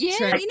 Yeah, true.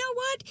 You know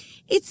what?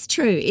 It's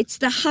true. It's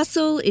the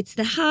hustle. It's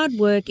the hard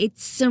work.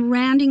 It's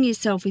surrounding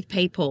yourself with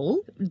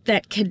people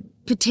that could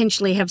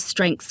potentially have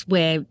strengths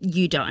where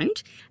you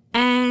don't.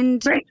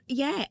 And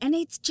and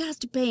it's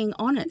just being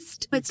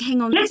honest. It's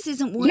hang on, this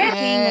isn't working, or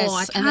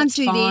I can't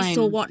do this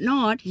or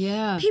whatnot.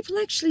 Yeah. People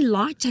actually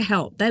like to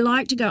help. They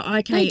like to go,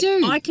 okay,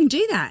 I can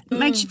do that. It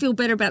makes you feel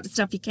better about the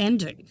stuff you can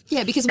do.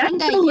 Yeah, because one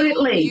day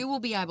you will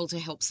be able to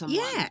help someone.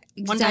 Yeah,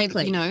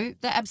 exactly. One day,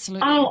 they're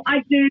absolutely. Oh, I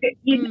do.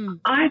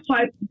 I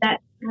hope that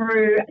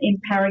through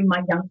empowering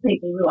my young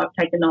people who I've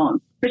taken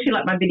on, especially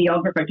like my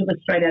videographer, took us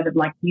straight out of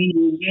like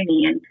uni,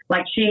 and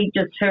like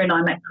her and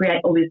I might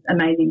create all this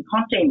amazing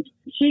content.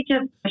 She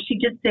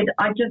just said,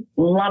 I just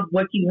love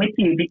working with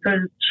you, because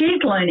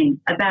she's learning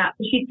about,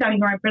 she's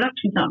starting her own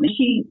production company.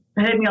 She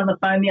heard me on the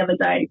phone the other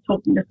day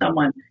talking to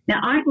someone. Now,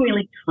 I'm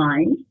really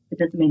kind. It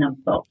doesn't mean I'm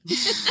soft.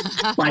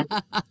 Like,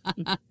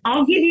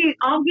 I'll give you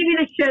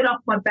the shirt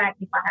off my back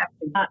if I have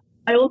to, but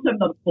I also am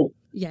not a fool.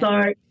 Yeah.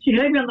 So she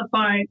heard me on the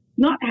phone,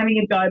 not having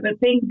a go, but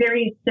being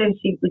very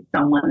assertive with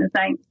someone and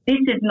saying, this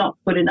is not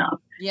good enough.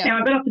 Yeah. Now,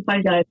 I got off the phone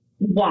and go,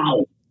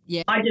 wow.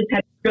 Yeah. I just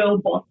had a girl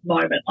boss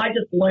moment. I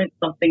just learned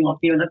something off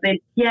you. And I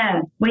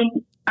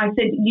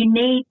said, you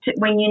need to,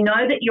 when you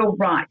know that you're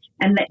right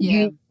and that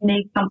you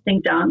need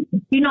something done,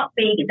 do not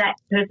be that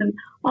person,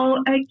 oh,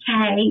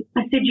 okay.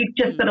 I said, you've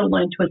just got to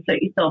learn to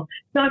assert yourself.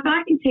 So if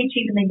I can teach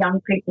even the young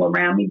people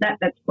around me,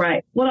 that's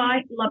great. What I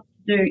love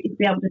to do is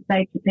be able to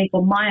say to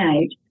people my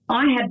age,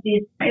 I have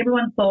this,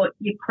 everyone thought,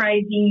 you're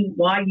crazy,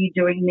 why are you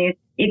doing this?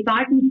 If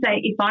I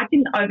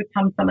can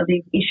overcome some of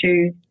these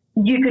issues,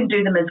 you can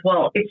do them as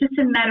well. It's just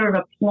a matter of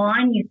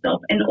applying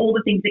yourself and all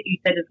the things that you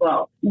said as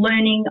well.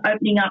 Learning,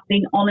 opening up,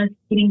 being honest,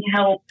 getting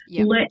help,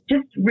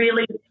 just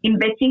really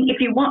investing.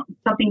 If you want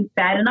something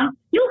bad enough,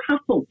 you'll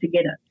hustle to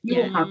get it.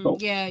 You'll hustle.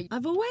 Yeah.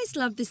 I've always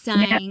loved the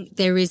saying,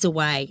 there is a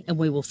way and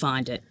we will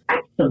find it.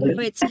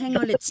 Absolutely. Hang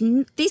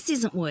on, this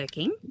isn't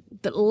working,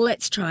 but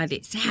let's try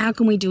this. How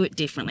can we do it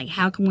differently?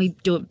 How can we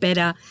do it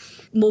better,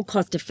 more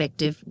cost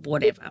effective,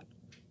 whatever?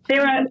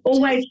 There are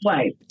always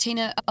ways.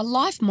 Tina, a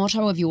life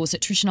motto of yours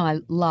that Trish and I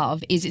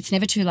love is it's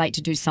never too late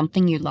to do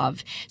something you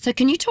love. So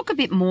can you talk a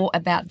bit more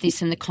about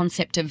this and the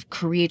concept of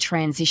career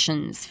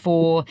transitions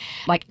for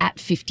like at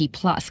 50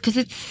 plus? Because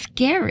it's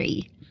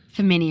scary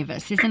for many of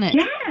us, isn't it?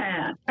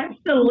 Yeah,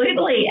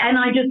 absolutely. And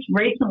I just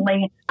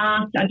recently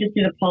I just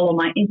did a poll on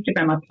my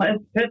Instagram, my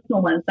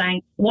personal one,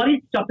 saying, what is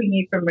stopping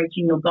you from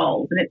reaching your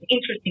goals? And it's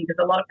interesting because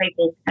a lot of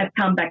people have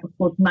come back. Of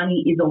course,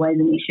 money is always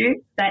an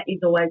issue. That is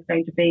always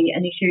going to be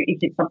an issue if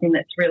it's something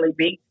that's really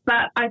big.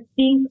 But I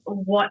think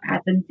what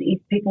happens is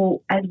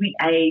people, as we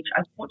age,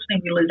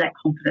 unfortunately, we lose that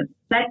confidence.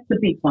 That's the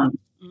big one.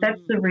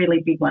 That's the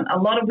really big one. A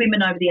lot of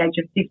women over the age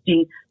of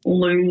 50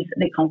 lose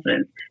their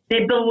confidence,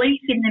 their belief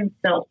in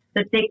themselves,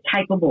 that they're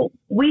capable.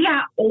 We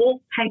are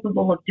all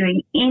capable of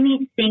doing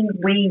anything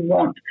we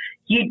want.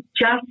 You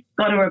just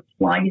got to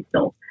apply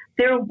yourself.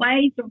 There are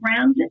ways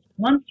around it.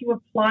 Once you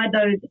apply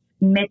those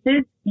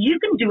methods, you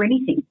can do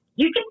anything.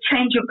 You can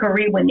change your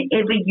career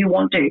whenever you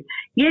want to.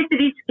 Yes, it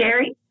is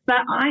scary,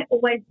 but I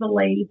always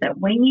believe that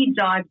when you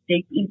dive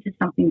deep into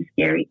something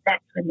scary,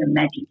 that's when the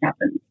magic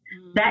happens.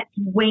 That's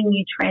when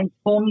you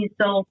transform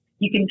yourself.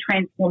 You can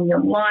transform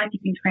your life. You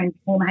can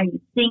transform how you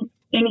think,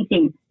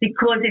 anything,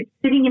 because it's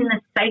sitting in the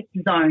safe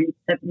zone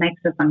that makes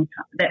us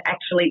that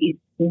actually is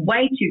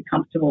way too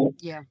comfortable,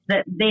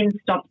 that then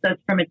stops us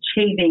from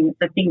achieving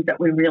the things that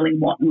we really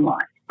want in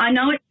life. I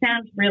know it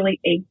sounds really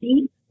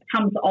easy, it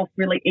comes off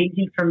really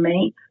easy for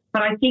me,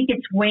 but I think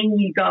it's when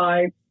you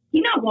go,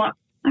 you know what,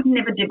 I've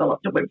never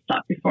developed a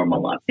website before in my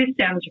life. This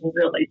sounds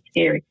really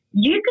scary.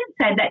 You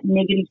can say that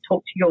negative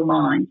talk to your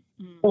mind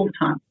all the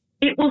time.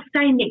 It will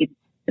stay negative.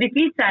 But if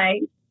you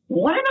say,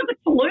 what have I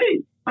got to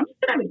lose? I'm just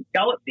going to have a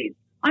go at this.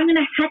 I'm going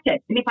to hack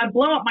it. And if I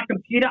blow up my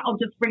computer, I'll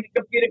just bring the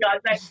computer guys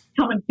and say,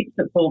 come and fix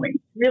it for me.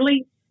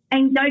 Really?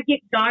 and go get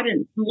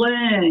guidance,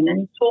 learn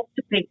and talk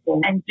to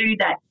people and do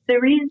that.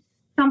 There is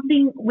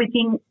something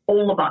within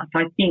all of us,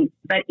 I think,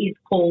 that is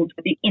called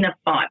the inner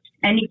fight.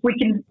 And if we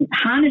can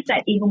harness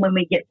that even when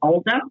we get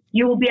older,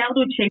 you will be able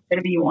to achieve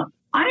whatever you want.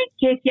 I don't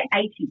care if you're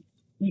 80,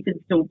 you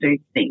can still do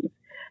things.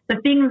 The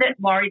thing that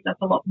worries us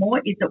a lot more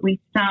is that we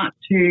start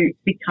to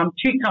become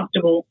too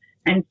comfortable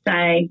and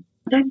say,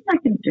 I don't think I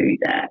can do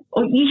that.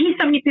 Or you hear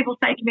so many people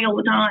say to me all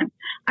the time,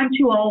 I'm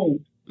too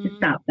old to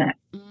start that.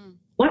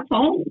 What's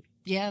old?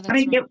 Yeah, that's I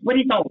mean, right. what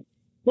is old?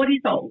 What is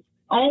old?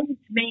 Old to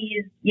me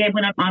is,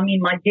 when I'm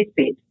in my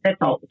deathbed. That's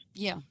old.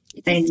 Yeah.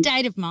 It's a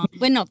state of mind.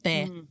 We're not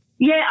there.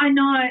 Yeah, I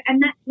know.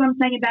 And that's what I'm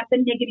saying about the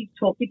negative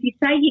talk. If you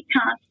say you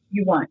can't,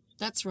 you won't.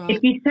 That's right.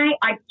 If you say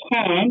I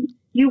can,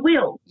 you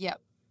will.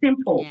 Yep.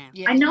 Simple.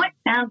 Yeah. I know it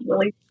sounds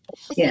really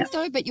I think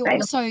though, but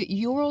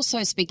you're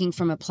also speaking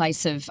from a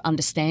place of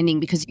understanding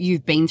because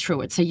you've been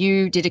through it. So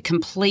you did a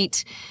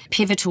complete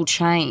pivotal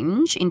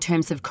change in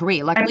terms of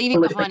career, like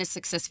leaving behind a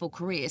successful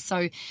career.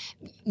 So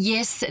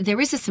yes, there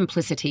is a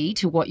simplicity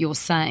to what you're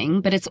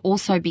saying, but it's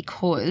also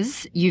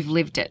because you've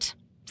lived it.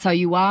 So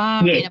you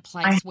are in a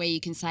place where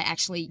you can say,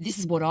 actually, this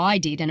is what I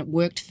did and it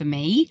worked for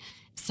me.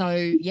 So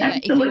yeah,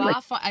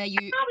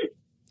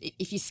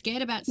 if you're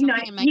scared about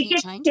something and making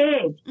a change,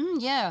 scared.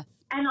 Yeah.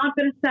 And I've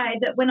got to say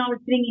that when I was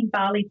sitting in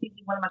Bali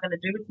thinking, what am I going to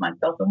do with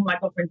myself? And my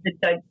girlfriend said,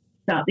 don't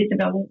start this. I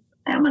go, well,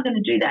 how am I going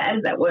to do that? How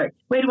does that work?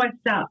 Where do I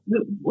start?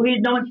 No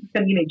one's just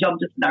going to give me a job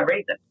just for no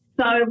reason.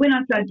 So when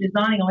I started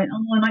designing, I went,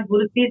 am I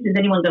good at this? Is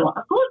anyone going to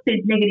like, of course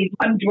there's negative.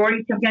 I'm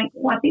drawing stuff going,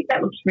 I think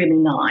that looks really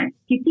nice.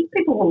 Do you think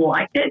people will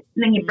like it? And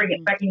then you bring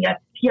it back and you go,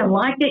 do you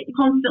like it? You're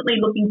constantly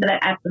looking for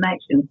that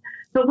affirmation.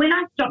 But when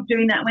I stopped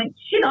doing that, I went,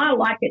 shit, I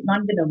like it and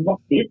I'm going to rock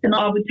this. And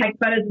I would take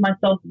photos of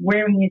myself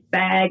wearing this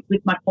bag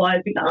with my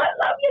clothes because I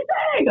love your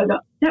bag. I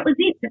got, that was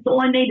it. That's all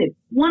I needed.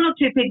 One or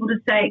two people to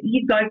say,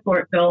 you go for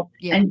it, girl,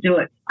 and do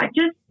it. I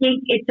just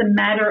think it's a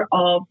matter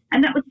of,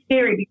 and that was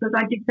scary because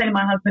I did say to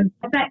my husband,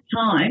 at that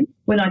time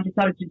when I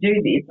decided to do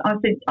this, I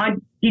said, I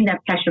didn't have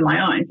cash of my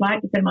own. So I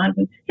had to say to my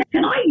husband,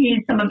 can I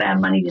use some of our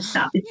money to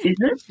start this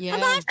business? Yeah.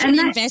 I'm after an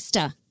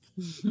investor.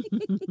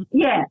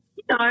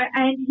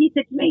 And he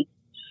said to me,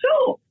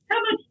 sure, how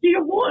much do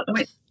you want? I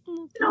went,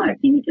 no,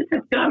 you just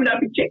have to go and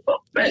open a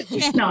checkbook. But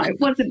no, it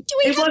wasn't. Do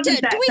we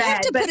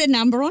have to put a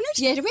number on it?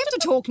 Yeah, do we have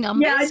to talk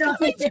numbers? Yeah, I know.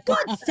 For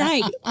God's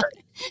sake.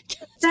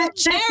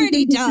 That's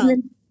charity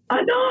done.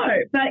 I know,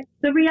 but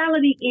the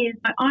reality is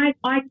I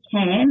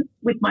can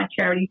with my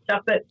charity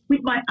stuff, but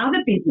with my other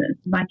business,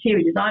 my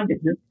interior design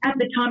business, at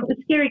the time it was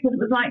scary because it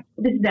was like,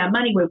 this is our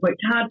money, we've worked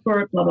hard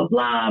for it, blah, blah,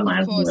 blah. My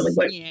husband really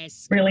worked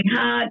really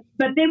hard.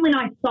 But then when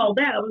I sold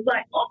out, I was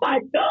like, oh my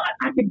God,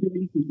 I can do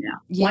anything now.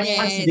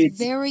 Yes, it's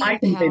very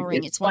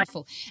empowering. It's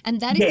wonderful. And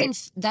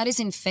that is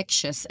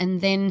infectious. And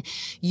then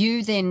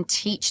you then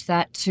teach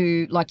that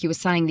to, like you were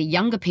saying, the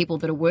younger people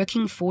that are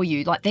working for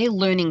you, like they're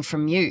learning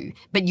from you,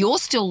 but you're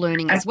still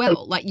learning as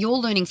well. Like you're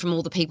learning from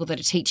all the people that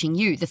are teaching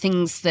you, the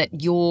things that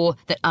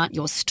aren't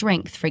your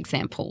strength, for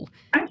example.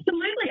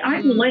 Absolutely.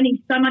 I'm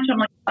learning so much. I'm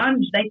like,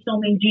 they tell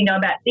me, do you know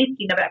about this? Do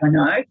you know about, I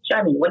know,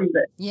 show me, what is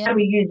it? Yeah. How do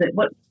we use it?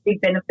 What's the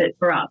big benefit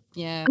for us?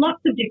 Yeah. Lots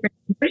of different,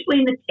 especially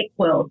in the tech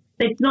world.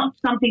 It's not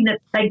something that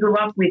they grew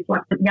up with,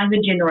 like the younger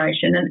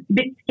generation, and it's a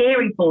bit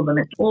scary for them.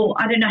 It's all,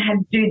 I don't know how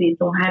to do this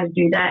or how to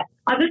do that.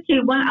 I'll just tell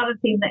you one other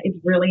thing that is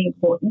really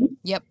important,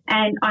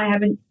 and I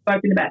haven't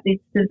spoken about this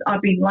because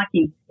I've been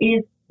lucky,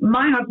 is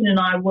my husband and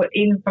I were,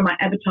 even from my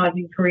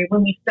advertising career,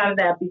 when we started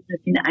our business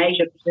in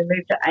Asia, because we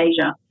moved to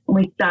Asia,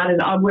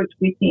 and I worked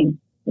with him.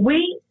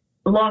 We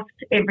lost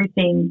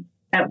everything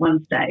at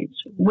one stage.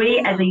 We,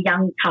 as a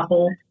young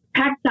couple,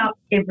 packed up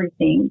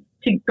everything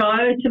to go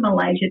to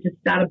Malaysia to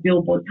start a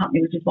billboard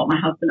company, which is what my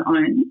husband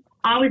owns.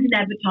 I was in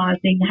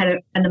advertising, had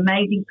an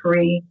amazing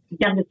career,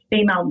 youngest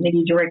female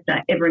media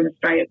director ever in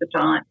Australia at the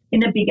time,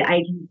 in a big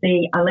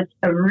agency. I left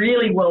a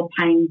really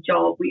well-paying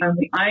job. We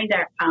owned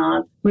our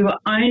cars. We were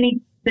only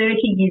 30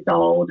 years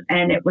old,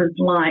 and it was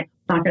like,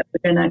 fuck it,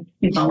 we're going to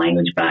use my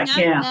language, but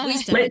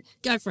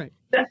go for it.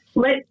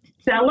 Let's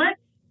sell it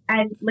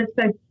and let's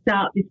go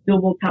start this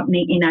billboard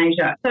company in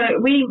Asia. So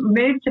we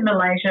moved to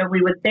Malaysia.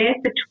 We were there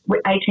for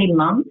 18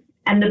 months,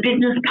 and the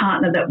business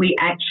partner that we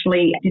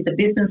actually did the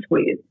business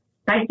with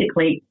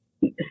basically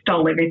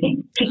stole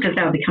everything, kicked us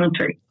out of the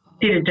country,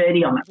 did a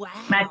dirty on it. Wow.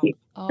 Massive.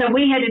 Oh. So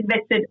we had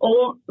invested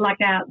all, like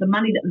the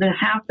money, the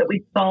house that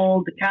we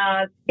sold, the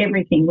cars,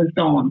 everything was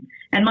gone.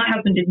 And my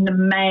husband did an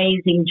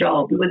amazing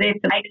job. We were there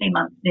for 18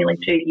 months, nearly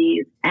 2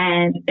 years,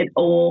 and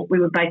we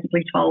were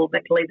basically told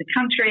that to leave the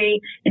country.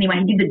 Anyway,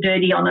 he did the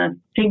dirty on us.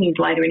 10 years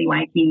later,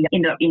 anyway, he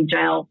ended up in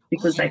jail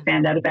because they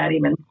found out about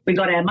him, and we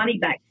got our money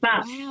back.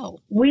 But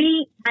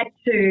we had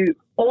to,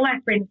 all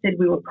our friends said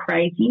we were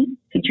crazy.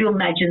 Could you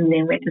imagine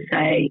then we had to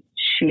say,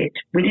 shit?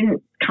 We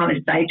didn't kind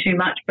of say too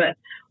much, but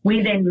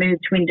we then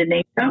moved to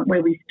Indonesia,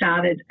 where we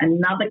started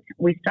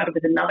with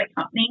another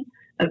company,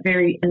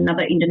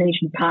 another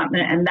Indonesian partner,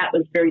 and that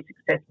was very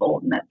successful,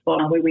 and that's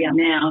where we are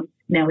now.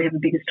 Now we have a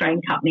big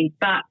Australian company.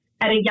 But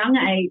at a young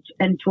age,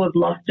 and to have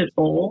lost it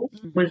all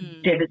was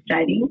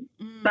devastating.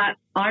 But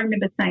I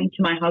remember saying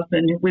to my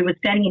husband, we were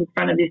standing in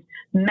front of this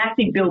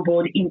massive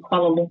billboard in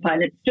Kuala Lumpur,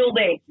 and it's still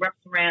there, wraps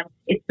around.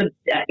 He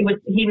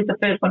was the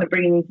first one to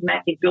bring these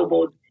massive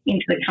billboards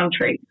into the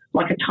country,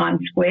 like a Times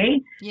Square.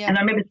 Yeah. And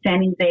I remember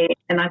standing there,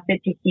 and I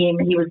said to him,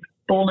 he was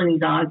bawling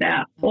his eyes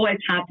out. Always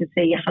hard to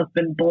see your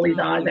husband bawl his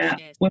eyes out.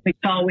 Yes. When we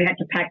told we had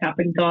to pack up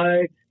and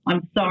go,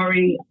 I'm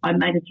sorry, I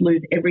made us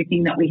lose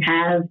everything that we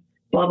have,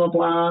 blah, blah,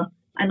 blah.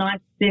 And I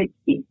said,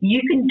 if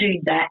you can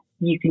do that,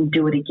 you can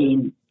do it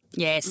again.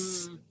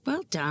 Yes.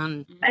 Well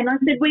done. And I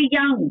said, we're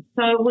young,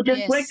 so we'll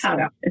just work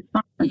harder. It's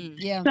fine.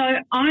 Yeah.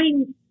 So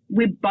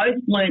we both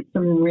learnt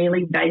some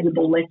really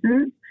valuable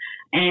lessons,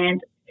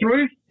 and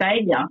through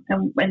failure,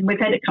 and we've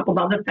had a couple of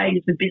other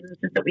failures with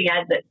businesses that we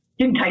had that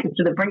didn't take us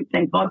to the brink,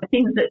 thank God, the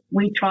things that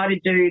we tried to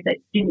do that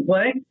didn't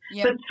work.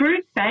 Yep. But through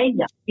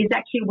failure is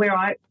actually where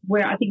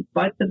I think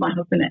both of my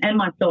husband and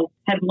myself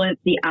have learnt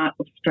the art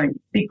of strength,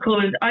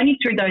 because only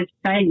through those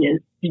failures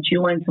did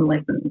you learn some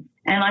lessons.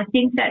 And I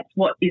think that's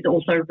what is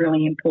also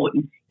really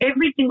important.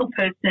 Every single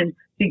person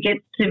who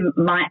gets to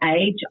my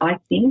age, I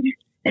think,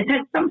 has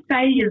had some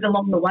failures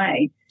along the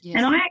way. Yes.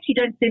 And I actually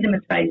don't see them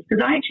as failures,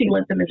 because I actually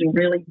learn them as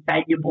really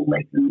valuable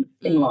lessons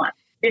in life.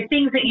 They're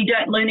things that you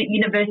don't learn at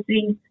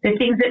university. They're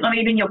things that not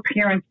even your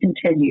parents can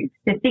tell you.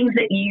 They're things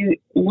that you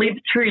live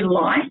through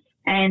life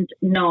and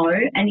know.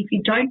 And if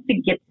you don't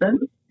forget them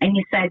and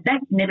you say,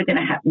 that's never going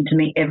to happen to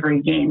me ever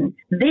again,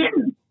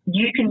 then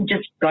you can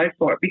just go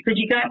for it, because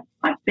you go,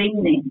 I've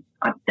been there.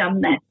 I've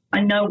done that.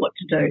 I know what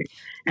to do.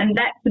 And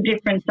that's the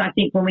difference, I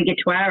think, when we get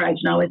to our age.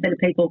 And I always say to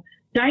people,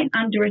 don't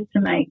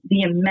underestimate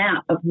the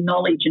amount of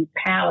knowledge and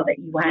power that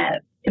you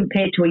have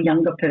compared to a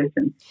younger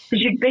person,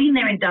 because you've been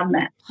there and done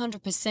that.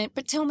 100%.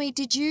 But tell me,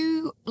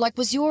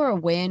 was your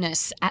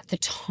awareness at the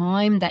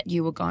time that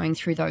you were going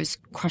through those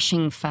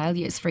crushing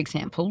failures, for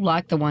example,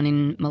 like the one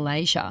in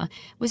Malaysia,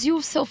 was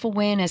your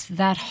self-awareness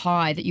that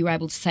high that you were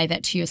able to say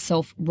that to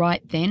yourself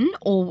right then?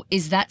 Or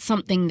is that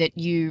something that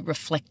you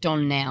reflect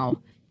on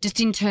now? Just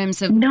in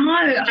terms of,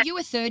 are you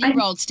a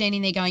 30-year-old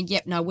standing there going,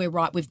 yep, no, we're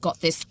right, we've got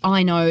this.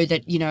 I know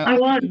that, I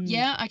was.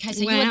 Yeah, okay,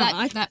 so you were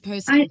that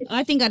person.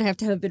 I think I'd have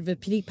to have a bit of a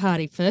pity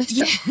party first.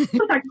 Yeah.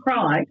 I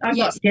cried. I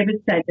got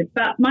devastated.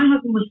 But my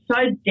husband was so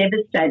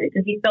devastated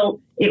because he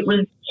felt it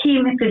was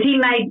him, because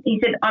he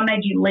said, I made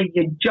you leave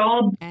your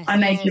job. Yes. I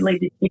made you leave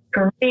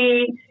your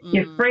career,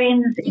 your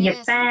friends, your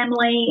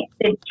family.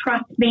 He said,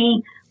 trust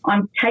me.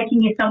 I'm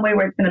taking you somewhere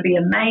where it's going to be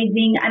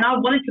amazing. And I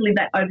wanted to live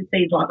that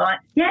overseas life.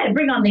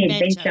 Bring on the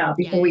adventure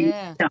before we,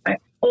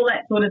 all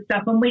that sort of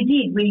stuff. And we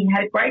did. We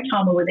had a great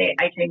time. We were there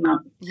 18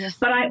 months. Yeah.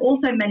 But I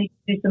also managed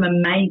to do some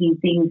amazing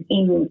things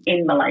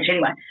in Malaysia.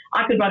 Anyway,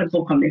 I could write a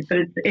book on this, but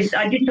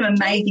I did some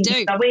amazing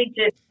things. I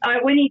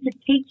went into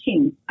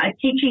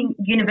teaching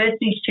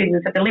university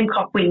students at the Lim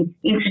Kok Wing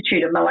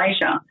Institute of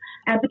Malaysia,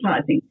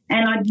 advertising,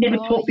 and I'd never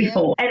taught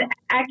before. And it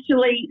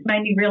actually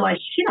made me realise,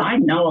 I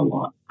know a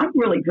lot. I'm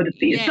really good at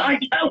this. Yeah.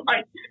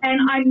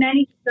 And I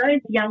managed those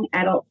young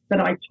adults that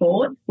I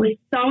taught were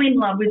so in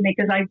love with me,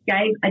 because I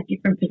gave a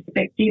different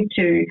perspective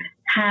to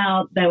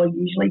how they were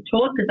usually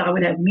taught, because I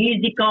would have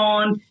music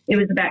on. It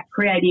was about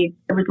creative.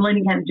 It was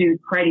learning how to do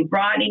creative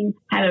writing,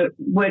 how to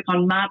work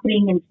on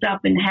marketing and stuff,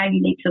 and how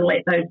you need to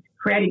let those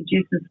creative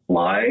juices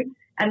flow.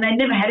 And they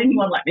never had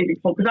anyone like me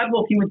before, because I'd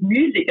walk in with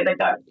music and they'd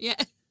go,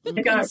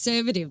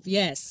 conservative,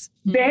 yes.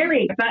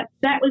 Very. But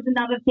that was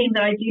another thing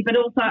that I did. But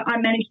also I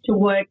managed to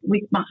work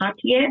with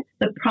Mahathir,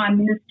 the Prime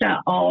Minister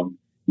of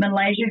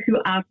Malaysia, who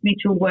asked me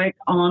to work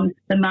on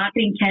the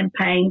marketing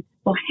campaign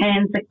for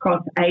Hands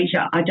Across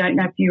Asia. I don't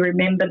know if you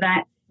remember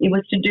that. It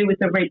was to do with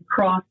the Red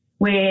Cross,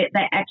 where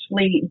they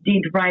actually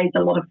did raise a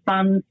lot of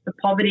funds for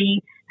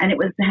poverty. And there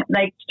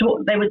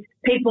was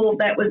people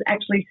that was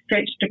actually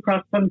stretched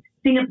across from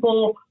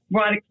Singapore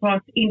right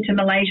across into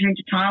Malaysia,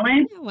 into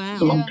Thailand. Oh, wow.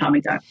 A long time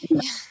ago.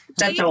 Yeah.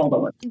 That's how old I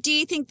was. Do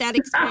you think that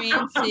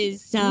experience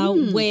is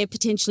where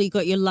potentially you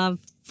got your love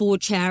for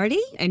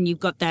charity and you've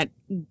got that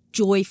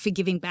joy for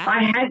giving back?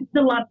 I had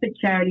the love for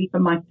charity for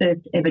my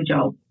first ever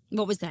job.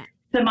 What was that?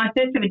 So my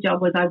first ever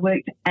job was I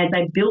worked as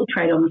a bill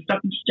trader on the stock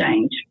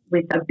exchange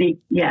with a big,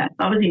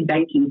 I was in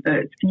banking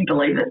first. Can you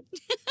believe it?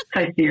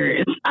 So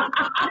serious.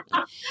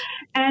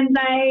 And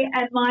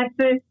my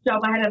first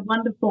job,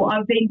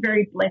 I've been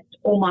very blessed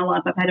all my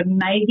life. I've had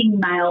amazing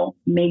male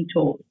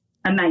mentors.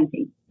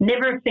 Amazing.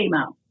 Never a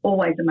female,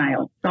 always a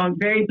male. So I'm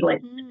very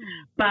blessed.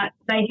 But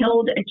they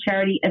held a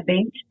charity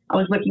event. I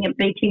was working at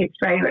BT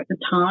Australia at the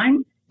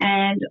time.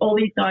 And all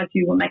these guys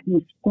who were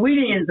making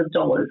squillions of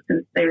dollars,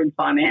 because they're in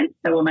finance,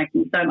 they were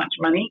making so much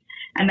money.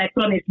 And they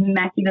put on this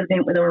massive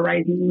event where they were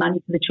raising money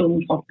for the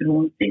Children's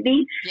Hospital in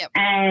Sydney. Yep.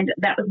 And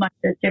that was my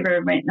first ever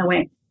event. And I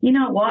went, you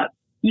know what?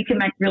 You can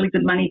make really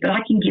good money, but I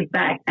can give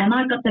back. And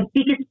I got the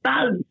biggest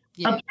buzz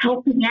of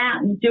helping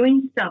out and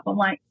doing stuff. I'm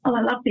like, I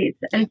love this.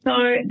 And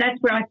so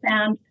that's where I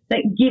found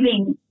that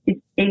giving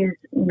is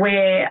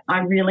where I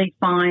really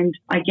find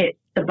I get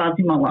the buzz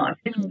in my life.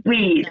 It's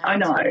weird, I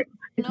know.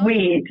 It's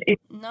weird.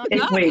 It's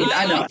weird.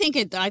 I think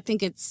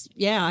it's,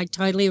 I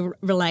totally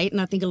relate,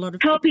 and I think a lot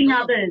of helping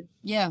people others.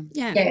 Yeah,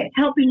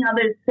 helping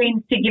others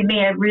seems to give me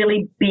a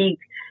really big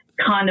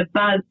kind of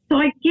buzz. So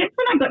I guess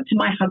when I got to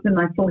my husband,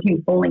 I saw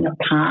him falling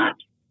apart.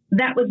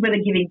 That was where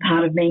the giving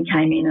part of me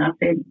came in, and I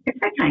said, "It's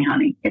okay,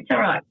 honey. It's all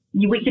right.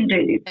 We can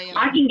do this.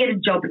 I can get a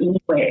job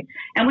anywhere."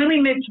 And when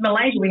we moved to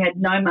Malaysia, we had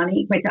no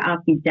money. We had to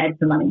ask his dad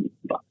for money.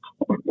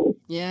 Horrible.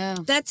 Yeah.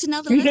 That's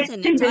another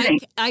lesson.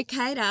 It's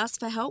okay to ask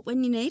for help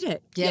when you need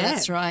it. Yeah,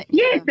 that's right.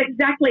 Yes,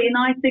 exactly. And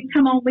I said,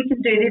 come on, we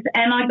can do this.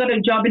 And I got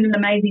a job in an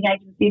amazing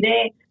agency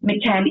there,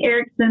 McCann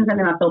Erickson's, and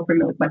then I fell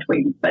through with my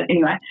twins. But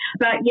anyway,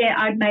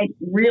 I made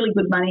really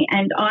good money,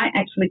 and I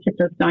actually kept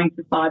us going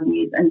for 5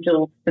 years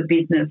until the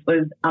business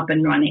was up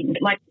and running.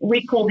 Like,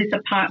 we call this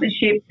a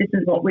partnership. This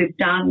is what we've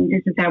done.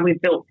 This is how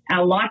we've built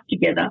our life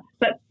together.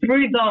 But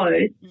through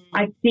those,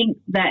 I think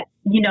that,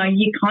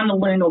 you kind of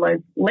learn all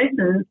those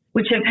lessons,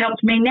 which have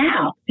helped me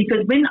now. Because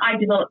when I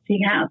developed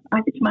T.House, I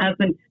said to my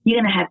husband,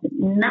 you're going to have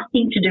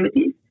nothing to do with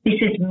this. This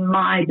is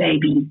my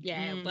baby.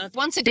 Yeah, well,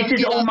 once a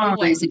go-getter,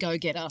 always a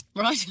go-getter,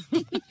 right?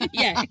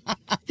 Yeah. I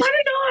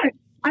don't know.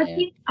 I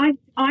think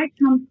I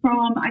come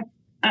from,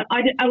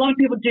 a lot of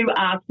people do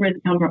ask, where does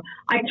it come from?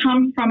 I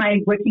come from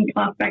a working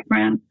class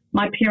background.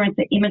 My parents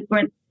are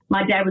immigrants.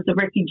 My dad was a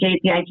refugee at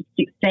the age of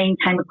 16,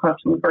 came across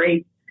from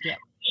Greece. Yep.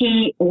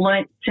 He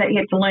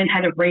had to learn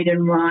how to read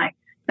and write.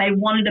 They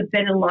wanted a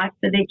better life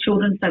for their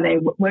children, so they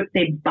worked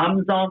their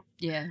bums off.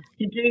 Yeah.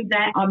 To do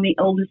that, I'm the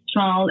eldest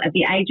child. At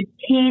the age of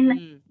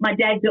 10, my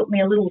dad built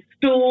me a little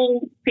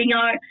stool,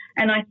 thingo,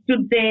 and I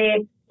stood there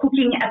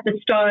cooking at the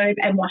stove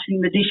and washing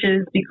the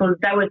dishes because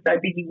they were so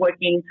busy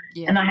working,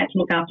 and I had to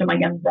look after my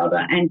young brother.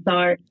 And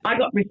so I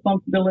got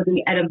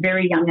responsibility at a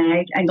very young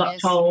age and got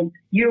told,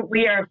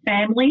 we are a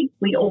family.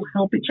 We all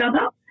help each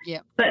other.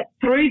 Yep. But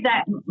through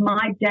that,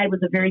 my dad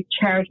was a very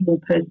charitable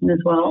person as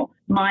well.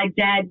 My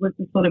dad was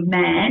the sort of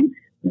man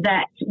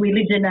that we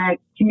lived in a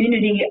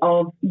community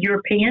of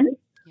Europeans,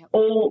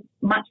 all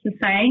much the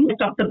same,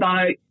 just off the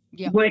boat,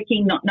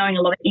 working, not knowing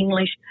a lot of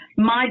English.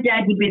 My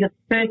dad would be the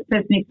first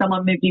person if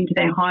someone moved into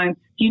their home.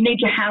 Do you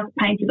need your house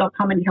painted? I'll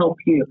come and help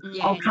you.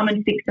 Yes. I'll come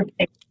and fix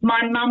it.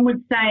 My mum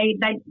would say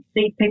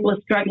these people are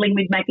struggling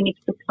with making an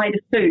extra plate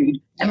of food.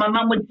 And my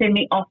mum would send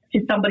me off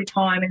to somebody's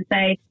home and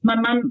say, my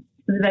mum,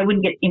 so they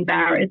wouldn't get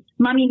embarrassed,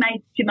 Mummy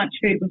made too much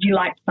food, would you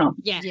like some?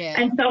 Yeah.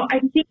 And so I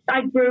think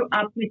I grew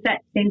up with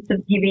that sense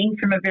of giving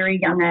from a very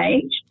young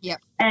age. Yep.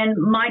 And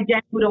my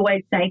dad would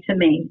always say to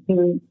me,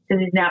 who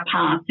is now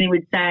passed, he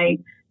would say,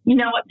 you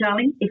know what,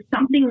 darling, if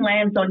something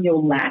lands on your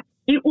lap,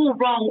 it will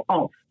roll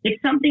off. If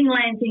something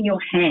lands in your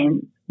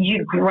hand,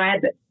 you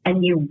grab it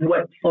and you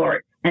work for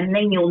it, and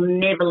then you'll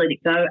never let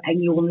it go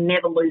and you'll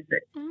never lose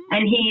it.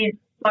 And he is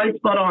so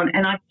spot on,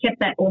 and I've kept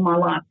that all my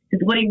life.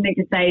 Because what he meant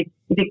to say is,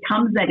 if it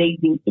comes that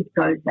easy, it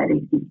goes that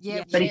easy.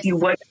 Yep. But if you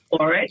work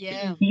for it,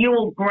 you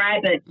will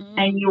grab it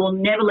and you will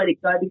never let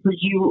it go because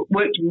you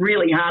worked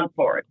really hard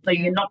for it. So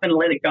you're not going to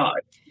let it go.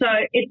 So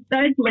it's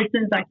those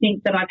lessons, I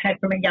think, that I've had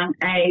from a young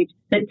age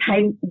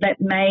that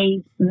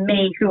made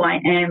me who I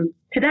am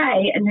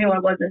today and who I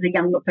was as a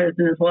younger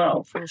person as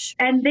well.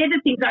 And they're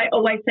the things I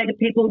always say to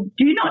people,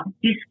 do not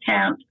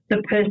discount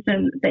the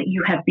person that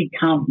you have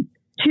become.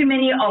 Too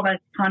many of us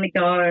kind of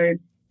go,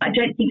 I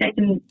don't think I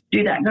can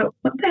do that. Go,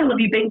 what the hell have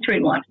you been through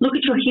in life? Look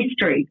at your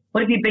history.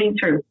 What have you been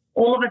through?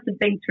 All of us have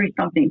been through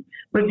something.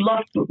 We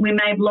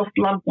may have lost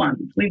loved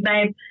ones. We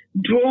may have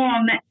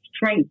drawn on that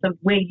strength of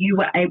where you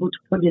were able to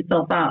put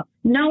yourself up.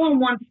 No one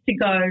wants to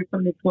go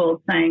from this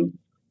world saying,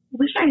 I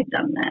wish I had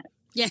done that.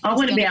 Yeah, I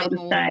want to be able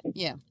to say,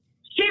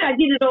 shit, I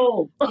did it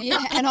all.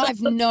 Yeah, and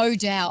I've no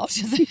doubt.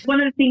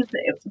 One of the things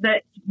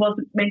that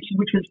wasn't mentioned,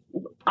 which was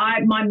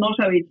my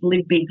motto is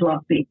live big,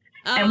 love big.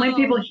 And when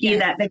people hear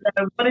that, they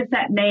go, what does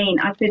that mean?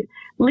 I said,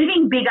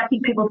 living big, I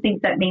think people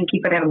think that means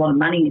you've got to have a lot of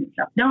money and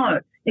stuff. No,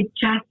 it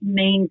just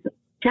means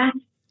just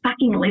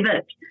fucking live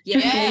it.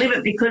 Yes. Just live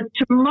it, because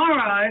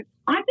tomorrow,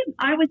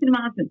 I was in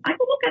my husband, I can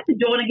walk out the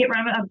door and I get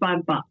around and buy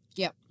a bus.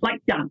 Yep.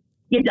 Like, done.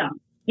 You're done.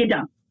 You're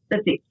done.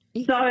 That's it.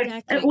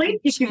 Exactly. So at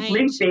least if you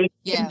live big,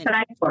 you can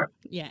pay for it.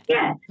 Yeah.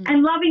 Yeah.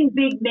 And loving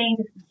big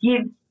means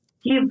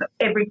give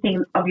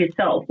everything of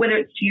yourself, whether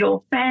it's to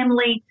your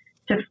family,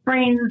 to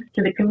friends,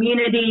 to the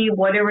community,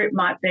 whatever it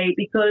might be,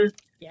 because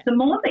the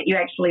more that you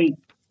actually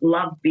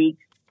love big,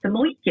 the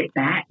more you get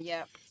back.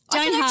 Yeah.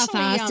 Don't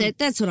half-ass it.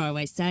 That's what I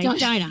always say. Don't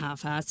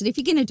half-ass it. If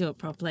you're going to do it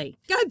properly,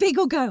 go big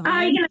or go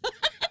home.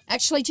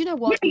 Actually, do you know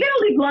what? If you're going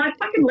to live life,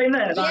 fucking live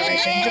it.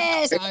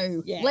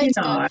 Yes. Let's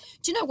go.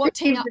 Do you know what,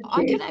 Tina?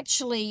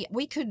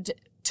 We could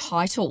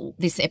title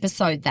this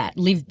episode that,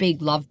 Live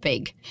Big, Love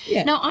Big.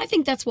 Yeah. Now, I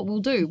think that's what we'll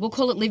do. We'll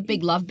call it Live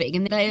Big, Love Big,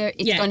 and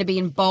it's going to be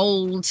in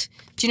bold.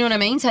 Do you know what I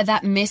mean? So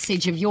that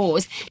message of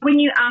yours. When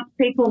you ask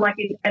people, like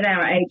at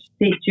our age,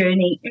 their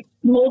journey, it's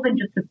more than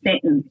just a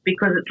sentence,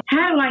 because it's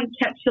how do I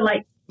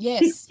encapsulate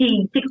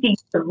 50, 60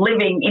 years of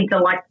living into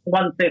like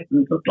one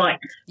sentence. It's like,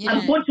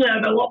 unfortunately,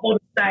 I've got a lot more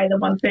to say than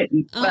one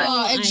sentence.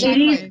 But exactly.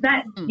 it is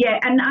that,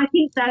 and I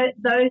think that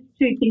those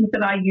two things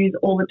that I use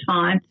all the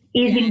time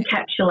is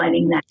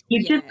encapsulating that.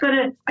 You've just got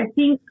to, I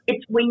think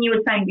it's when you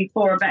were saying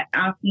before about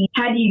asking,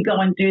 how do you go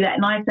and do that?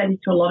 And I say this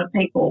to a lot of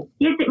people.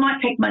 Yes, it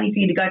might take money for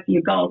you to go for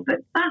your goals, but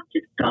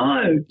just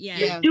go.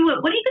 Just do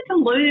it. What do you got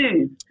to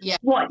lose?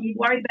 What, you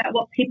worried about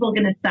what people are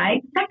going to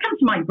say? That comes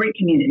from my Greek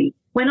community.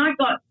 When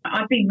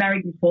I've been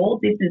married before.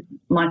 This is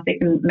my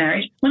second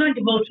marriage. When I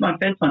divorced my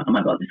first one, oh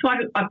my God, this is why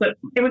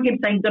everyone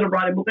keeps saying you've got to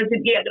write a book. I said,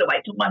 I've got to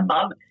wait till my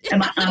mum and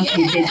my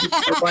auntie is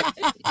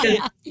dead.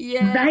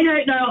 They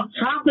don't know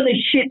half of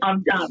the shit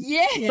I've done.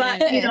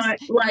 But, you know,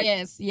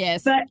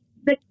 like,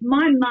 but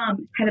my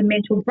mum had a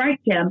mental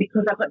breakdown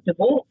because I got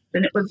divorced,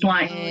 and it was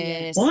like,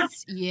 what?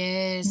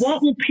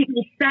 What will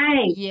people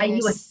say? Are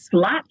you a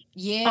slut?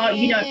 You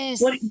know,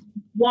 what?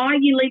 Why are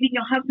you leaving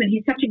your husband?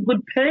 He's such a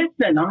good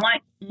person. I'm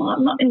like,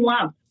 I'm not in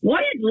love.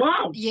 What is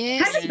love?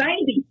 Have a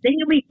baby, then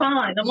you'll be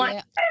fine. I'm like,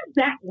 how does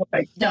that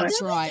work?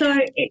 That's right. So,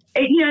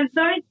 you know,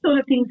 those sort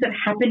of things that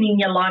happen in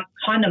your life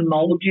kind of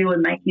mould you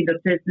and make you the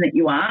person that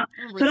you are.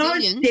 But I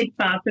was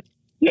steadfast.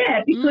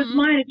 Because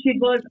my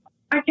attitude was,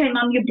 okay,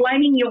 Mum, you're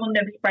blaming your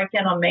nervous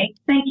breakdown on me.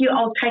 Thank you,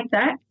 I'll take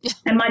that.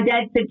 And my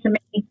dad said to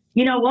me,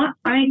 you know what,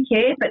 I don't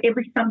care, but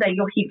every Sunday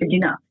you're here for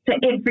dinner. So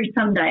every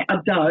Sunday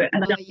I'd go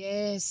and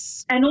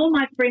and all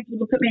my friends would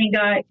look at me and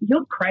go,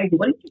 you're crazy.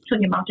 Why don't you tell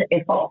your mum to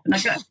F off? And I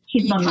go,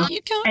 she's my mum.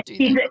 You can't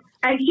do that.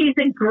 And she's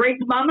a Greek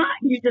mama.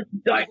 You just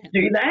don't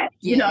do that.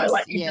 You know,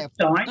 like you just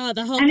don't. Oh,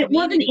 the whole and it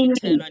wasn't in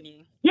turn on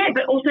you. Yeah,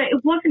 but also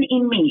it wasn't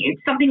in me.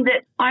 It's something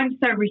that I'm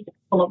so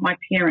respectful of my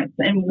parents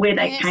and where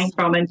they came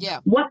from and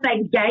what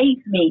they gave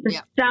me,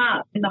 the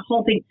start and the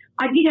whole thing.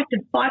 I did have to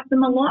fight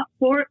them a lot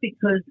for it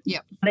because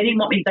they didn't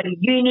want me to go to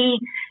uni.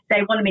 They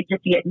wanted me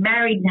just to get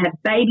married and have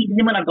babies. And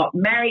then when I got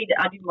married,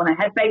 I didn't want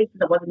to have babies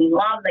because I wasn't in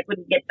love. They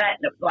couldn't get that.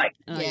 And it was like,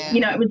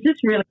 you know, it was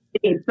just really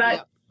weird.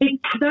 But it's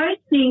those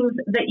things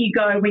that you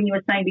go when you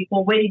were saying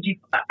before, where did you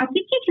 – I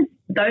think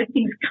those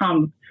things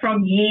come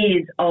from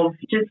years of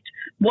just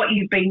what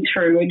you've been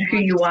through and who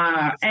you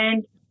are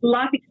and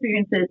life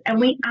experiences, and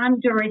we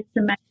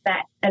underestimate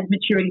that as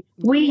maturity.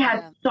 We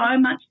have so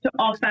much to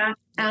offer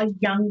our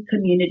young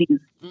communities.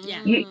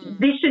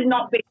 This should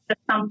not be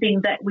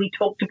something that we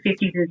talk to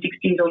 50s and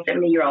 60s or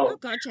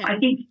 70-year-olds. I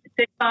think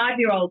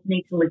 5-year-olds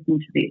need to listen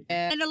to this.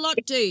 And a lot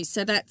do,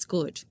 so that's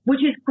good.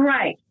 Which is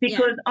great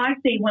because I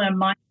see one of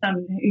my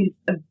sons who's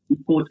a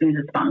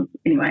spunk.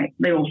 Anyway,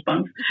 they're all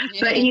spunks.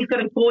 But he's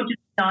got a gorgeous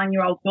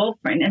 9-year-old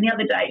girlfriend. And the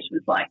other day she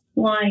was like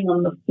lying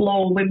on the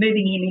floor. We're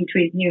moving him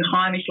into his new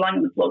home. She's lying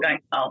on the floor going,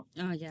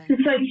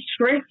 it's so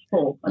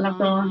stressful. And I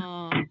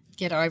thought,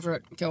 get over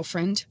it,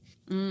 girlfriend.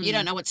 You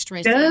don't know what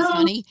stress is,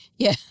 honey.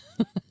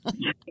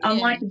 I'm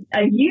like,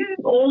 are you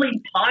all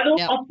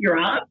entitled off your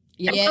ass?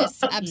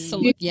 Yes,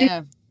 absolutely.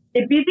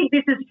 If you think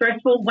this is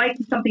stressful, wait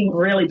till something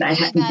really bad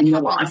happens in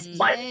your life.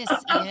 I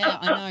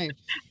know.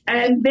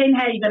 And then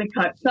how are you going to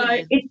cope? So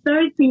it's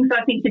those things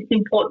I think it's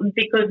important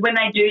because when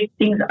they do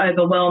things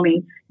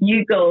overwhelming,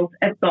 you girls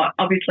have got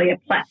obviously a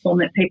platform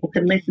that people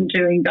can listen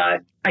to and go,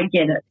 I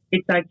get it.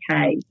 It's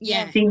okay.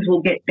 Things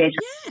will get better.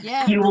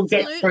 You will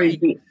get through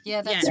this.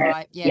 Yeah, that's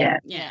right. Yeah.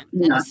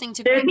 You know,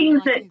 there are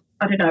things that,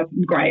 I don't know,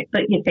 great,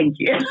 but thank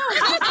you.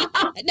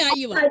 No,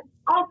 you are.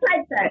 I'll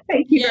take that.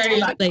 Thank you very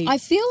much. I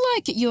feel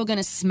like you're going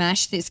to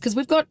smash this because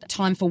we've got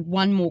time for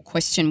one more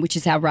question, which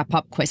is our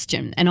wrap-up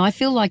question. And I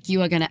feel like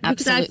you are going to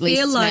absolutely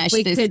smash this.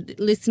 I feel like we could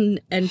listen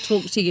and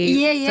talk to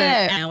you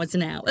for hours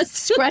and hours.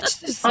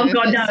 Scratch the surface. Oh,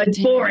 God, no, it's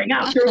boring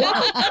after a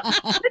while.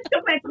 Let's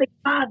talk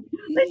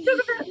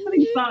about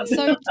something fun.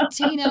 So,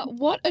 Tina,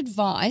 what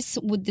advice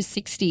would the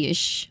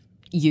 60-ish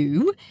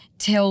you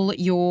tell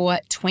your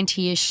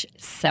 20-ish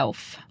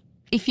self?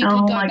 If you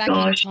could go back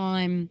in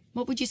time,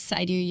 what would you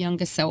say to your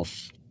younger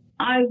self?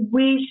 I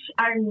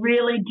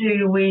really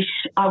do wish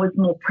I was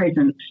more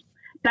present.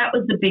 That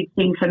was the big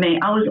thing for me.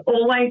 I was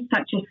always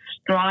such a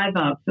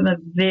striver from a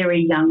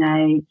very young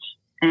age.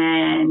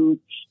 And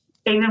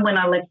even when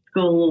I left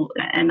school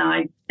and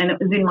it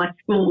was in my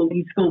school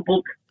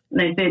book, and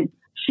they said,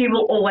 she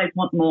will always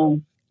want more.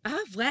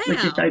 Oh, wow. Which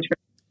is so true.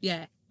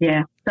 Yeah.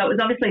 Yeah. So it was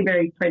obviously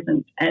very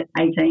present at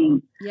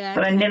 18. Yeah.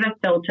 But I never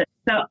felt it.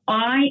 So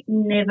I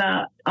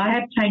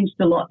have changed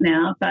a lot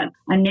now, but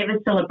I never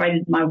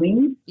celebrated my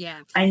wins.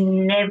 Yeah. I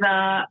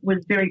never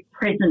was very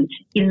present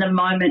in the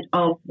moment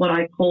of what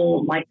I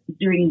call like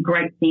doing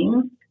great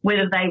things,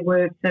 whether they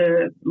were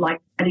for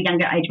like at a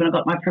younger age when I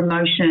got my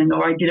promotion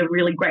or I did a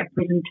really great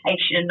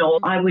presentation or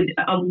I would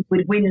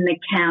win an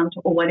account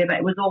or whatever.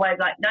 It was always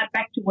like, no,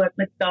 back to work,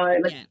 let's go,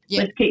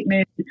 let's keep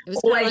moving. It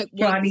was always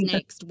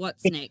like,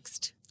 what's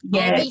next?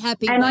 Yeah. I'll be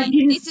happy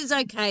when. This is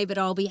okay, but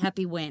I'll be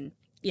happy when.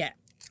 Yeah.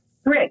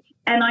 Correct.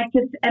 And I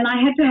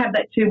had to have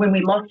that too when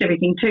we lost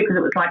everything too, because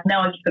it was like,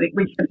 no, we're just going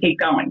to keep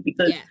going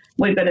because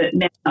we've got to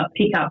now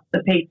pick up the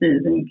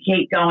pieces and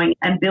keep going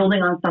and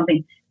building on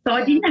something. So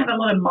I didn't have a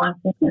lot of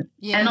mindfulness.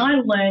 Yeah. And I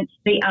learnt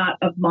the art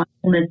of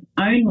mindfulness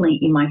only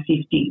in my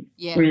 50s,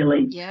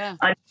 really. Yeah,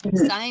 I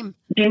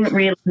didn't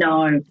really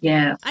know,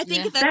 I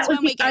think that's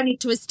when we get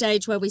to a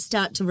stage where we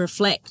start to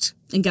reflect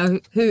and go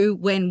who,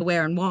 when,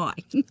 where and why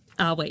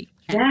are we?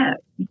 Yeah.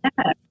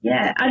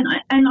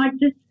 And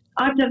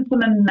I've done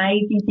some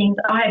amazing things.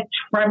 I have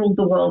travelled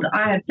the world.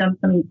 I have done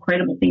some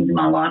incredible things in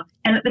my life.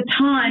 And at the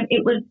time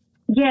it was,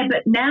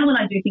 but now when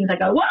I do things, I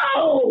go,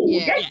 whoa,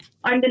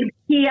 I'm going to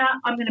be here,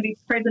 I'm going to be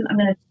present, I'm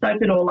going to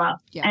soak it all up.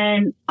 Yeah.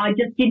 And I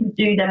just didn't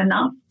do that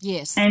enough.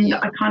 Yes. And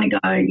I kind of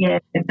go,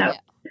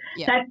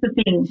 that's the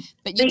thing.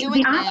 But you're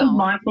doing it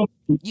now.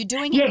 You're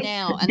doing it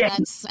now, and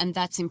definitely.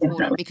 that's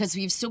important because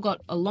we've still got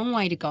a long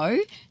way to go.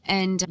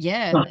 And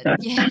yes,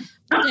 we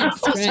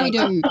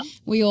do.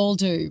 We all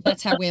do.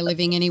 That's how we're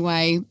living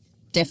anyway.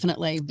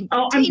 Definitely.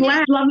 Oh, I'm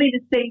glad. Lovely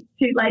to see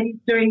two ladies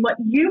doing what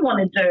you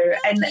want to do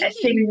and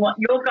achieving what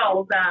your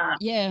goals are.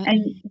 Yeah.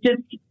 And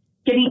just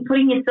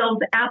putting yourselves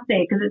out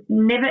there because it's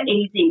never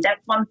easy. That's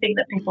one thing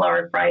that people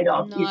are afraid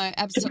of. No,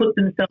 absolutely. To put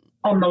themselves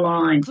on the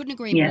line. Couldn't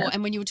agree more.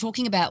 And when you were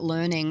talking about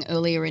learning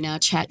earlier in our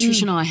chat,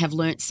 Trish and I have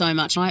learnt so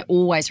much. I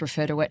always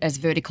refer to it as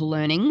vertical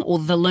learning or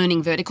the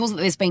learning verticals.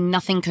 There's been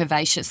nothing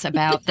curvaceous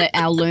about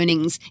our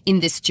learnings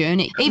in this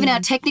journey. Even our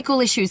technical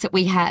issues that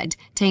we had,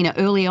 Tina,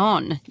 early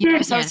on. You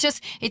know, so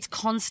it's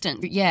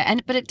constant. Yeah,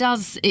 but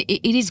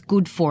it is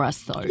good for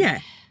us though. Yeah.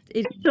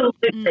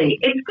 Absolutely.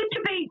 It's good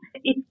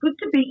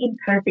to be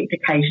imperfect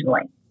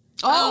occasionally.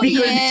 Oh,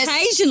 yes.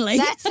 Occasionally.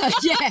 That's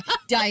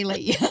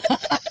daily.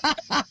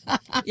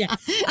 Yeah.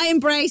 I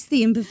embrace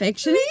the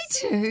imperfections. Me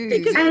too.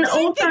 Because and I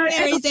don't think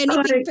there is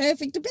anything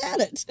perfect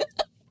about it.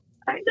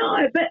 I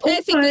know, but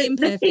perfectly also,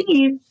 imperfect. The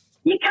thing is,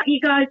 you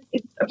guys,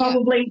 it's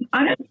probably,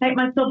 I don't take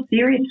myself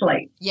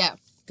seriously. Yeah.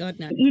 God,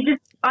 no.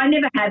 I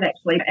never have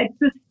actually. It's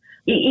just,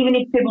 even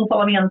if people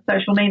follow me on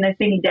social media and they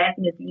see me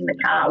dancing and singing in the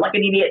car like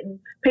an idiot and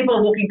people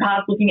are walking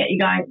past looking at you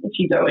going, what's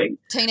she doing?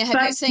 Tina,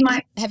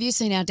 have you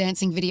seen our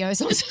dancing videos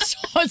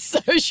on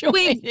social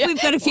media? We've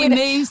got a few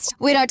moves.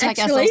 We don't take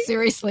ourselves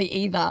seriously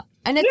either.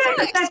 And it's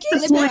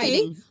that's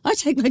liberating. I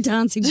take my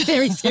dancing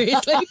very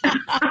seriously.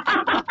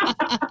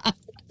 I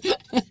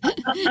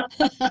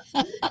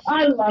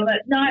love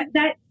it. No,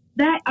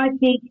 that I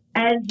think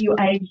as you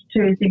age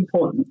too is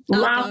important.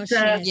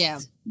 Laughter,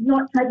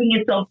 not taking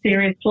yourself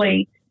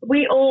seriously.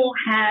 We all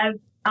have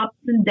ups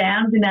and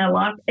downs in our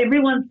life.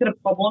 Everyone's got a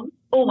problem,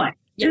 always.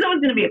 There's always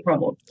going to be a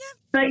problem. Yeah.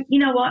 But you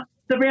know what?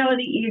 The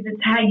reality is it's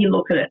how you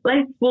look at it.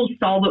 We'll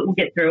solve it. We'll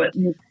get through it.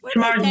 And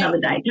tomorrow's another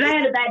day. Today I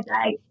had a bad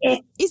day.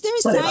 Is there a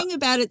saying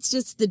about it's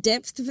just the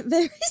depth that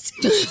varies?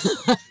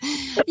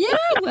 Yeah,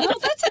 well,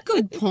 that's a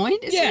good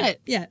point, isn't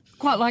it? Yeah.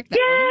 Quite like that.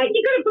 Yeah,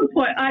 you got a good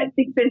point. I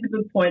think there's a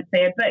good point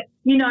there. But,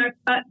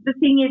 the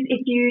thing is,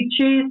 if you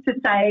choose to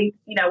say,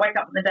 wake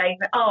up in the day and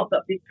say, I've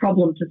got this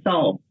problem to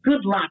solve,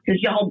 good luck,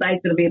 because your whole day's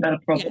going to be about a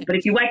problem. Yeah. But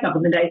if you wake up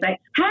in the day and say,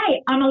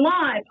 hey, I'm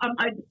alive,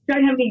 I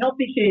don't have any health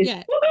issues,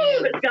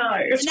 woohoo, let's go.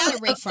 It's another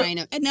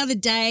reframe it. Another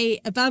day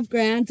above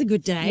ground's a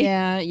good day.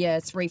 Yeah,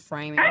 it's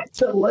reframing.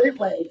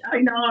 Absolutely. I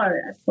know,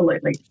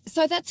 absolutely.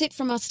 So that's it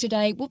from us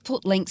today. We'll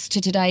put links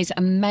to today's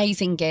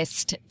amazing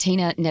guest,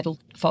 Tina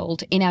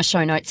Nettlefold, in our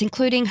show notes,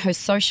 including her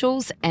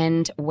socials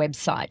and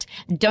website.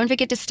 Don't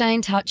forget to stay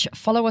in touch.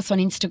 Follow us on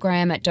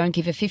Instagram at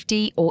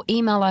don'tgive50 or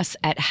email us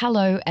at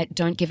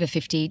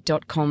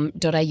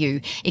hello@don'tgive50.com.au.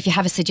 If you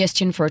have a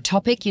suggestion for a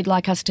topic you'd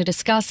like us to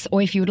discuss,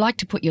 or if you would like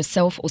to put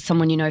yourself or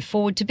someone you know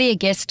forward to be a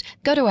guest,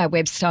 go to our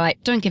website,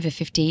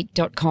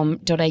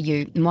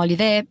 don'tgive50.com.au. And while you're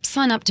there,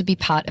 sign up to be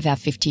part of our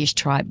 50ish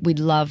tribe. We'd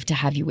love to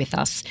have you with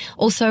us.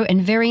 Also,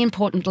 and very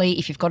importantly,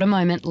 if you've got a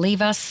moment,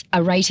 leave us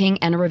a rating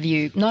and a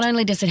review. Not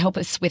only does it help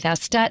us with our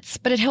stats,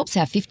 but it helps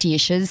our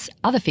 50ishers,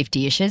 other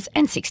 50ishers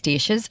and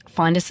 60ishers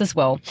find us as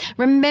well.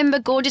 Remember,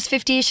 gorgeous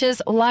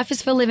 50ishers, life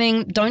is for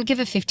living. Don't give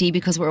a 50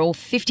 because we're all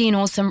 50 and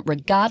awesome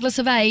regardless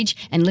of age,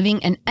 and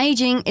living and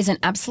aging is an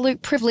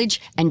absolute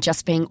privilege, and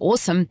just being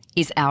awesome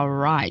is our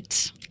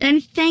right.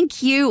 And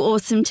thank you,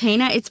 awesome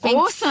Tina. It's been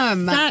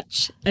awesome.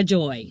 Such a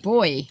joy.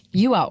 Boy,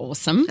 you are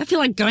awesome. I feel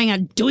like going out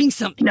and doing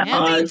something. No.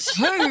 Me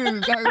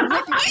too. Go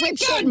rip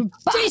shit and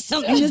bust. Do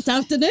something this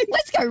afternoon.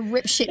 Let's go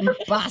rip shit and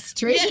bust,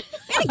 Trish.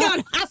 I'm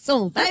going to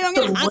hustle. I'm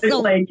going to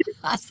hustle.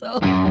 Hustle.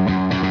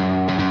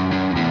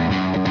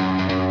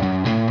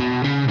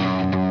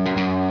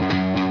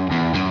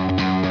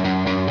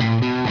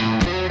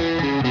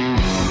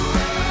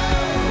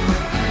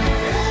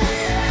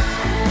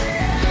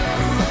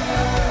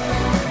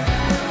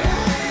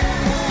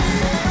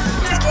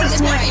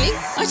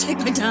 I take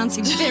my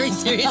dancing very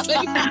seriously.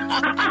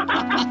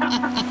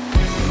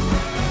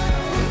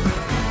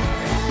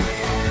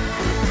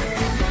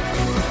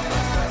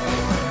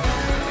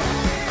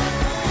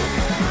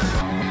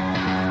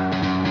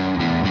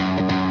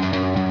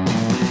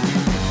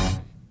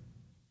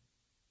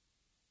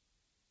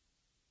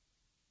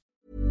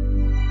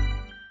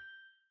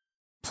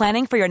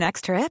 Planning for your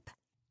next trip?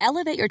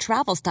 Elevate your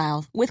travel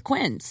style with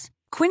Quince.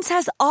 Quince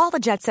has all the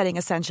jet-setting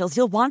essentials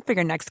you'll want for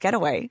your next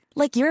getaway,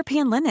 like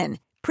European linen,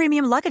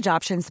 premium luggage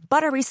options,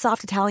 buttery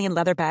soft Italian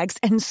leather bags,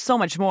 and so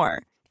much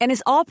more. And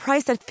is all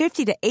priced at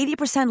 50 to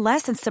 80%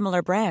 less than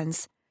similar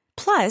brands.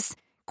 Plus,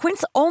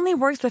 Quince only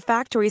works with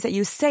factories that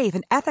use safe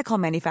and ethical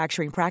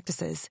manufacturing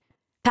practices.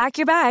 Pack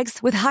your bags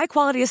with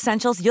high-quality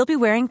essentials you'll be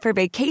wearing for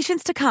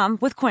vacations to come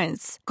with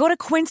Quince. Go to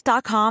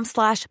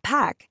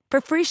quince.com/pack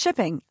for free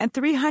shipping and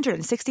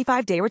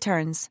 365-day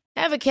returns.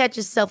 Ever catch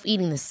yourself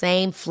eating the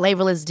same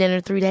flavorless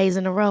dinner 3 days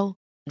in a row?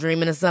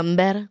 Dreaming of something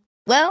better?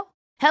 Well,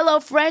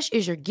 HelloFresh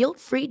is your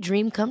guilt-free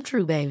dream come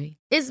true, baby.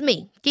 It's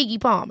me, Keke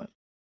Palmer.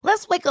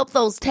 Let's wake up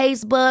those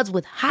taste buds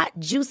with hot,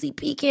 juicy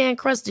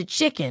pecan-crusted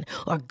chicken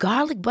or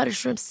garlic butter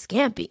shrimp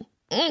scampi.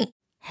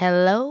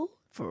 Hello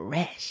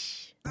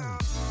Fresh.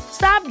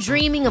 Stop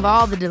dreaming of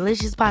all the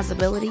delicious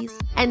possibilities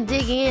and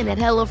dig in at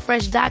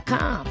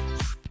HelloFresh.com.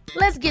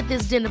 Let's get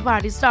this dinner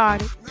party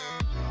started.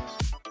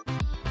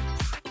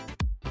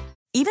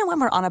 Even when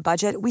we're on a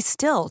budget, we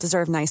still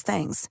deserve nice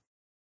things.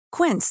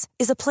 Quince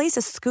is a place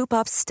to scoop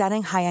up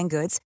stunning high-end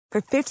goods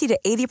for 50 to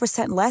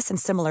 80% less than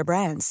similar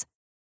brands.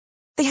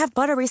 They have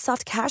buttery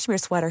soft cashmere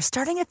sweaters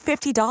starting at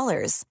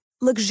 $50,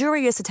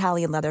 luxurious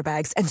Italian leather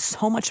bags, and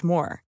so much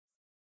more.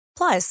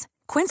 Plus,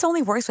 Quince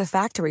only works with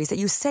factories that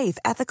use safe,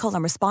 ethical,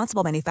 and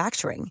responsible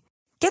manufacturing.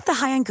 Get the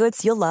high-end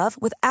goods you'll love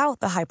without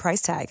the high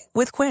price tag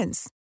with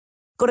Quince.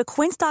 Go to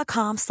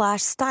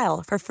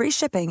quince.com/style for free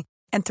shipping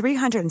and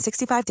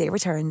 365-day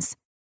returns.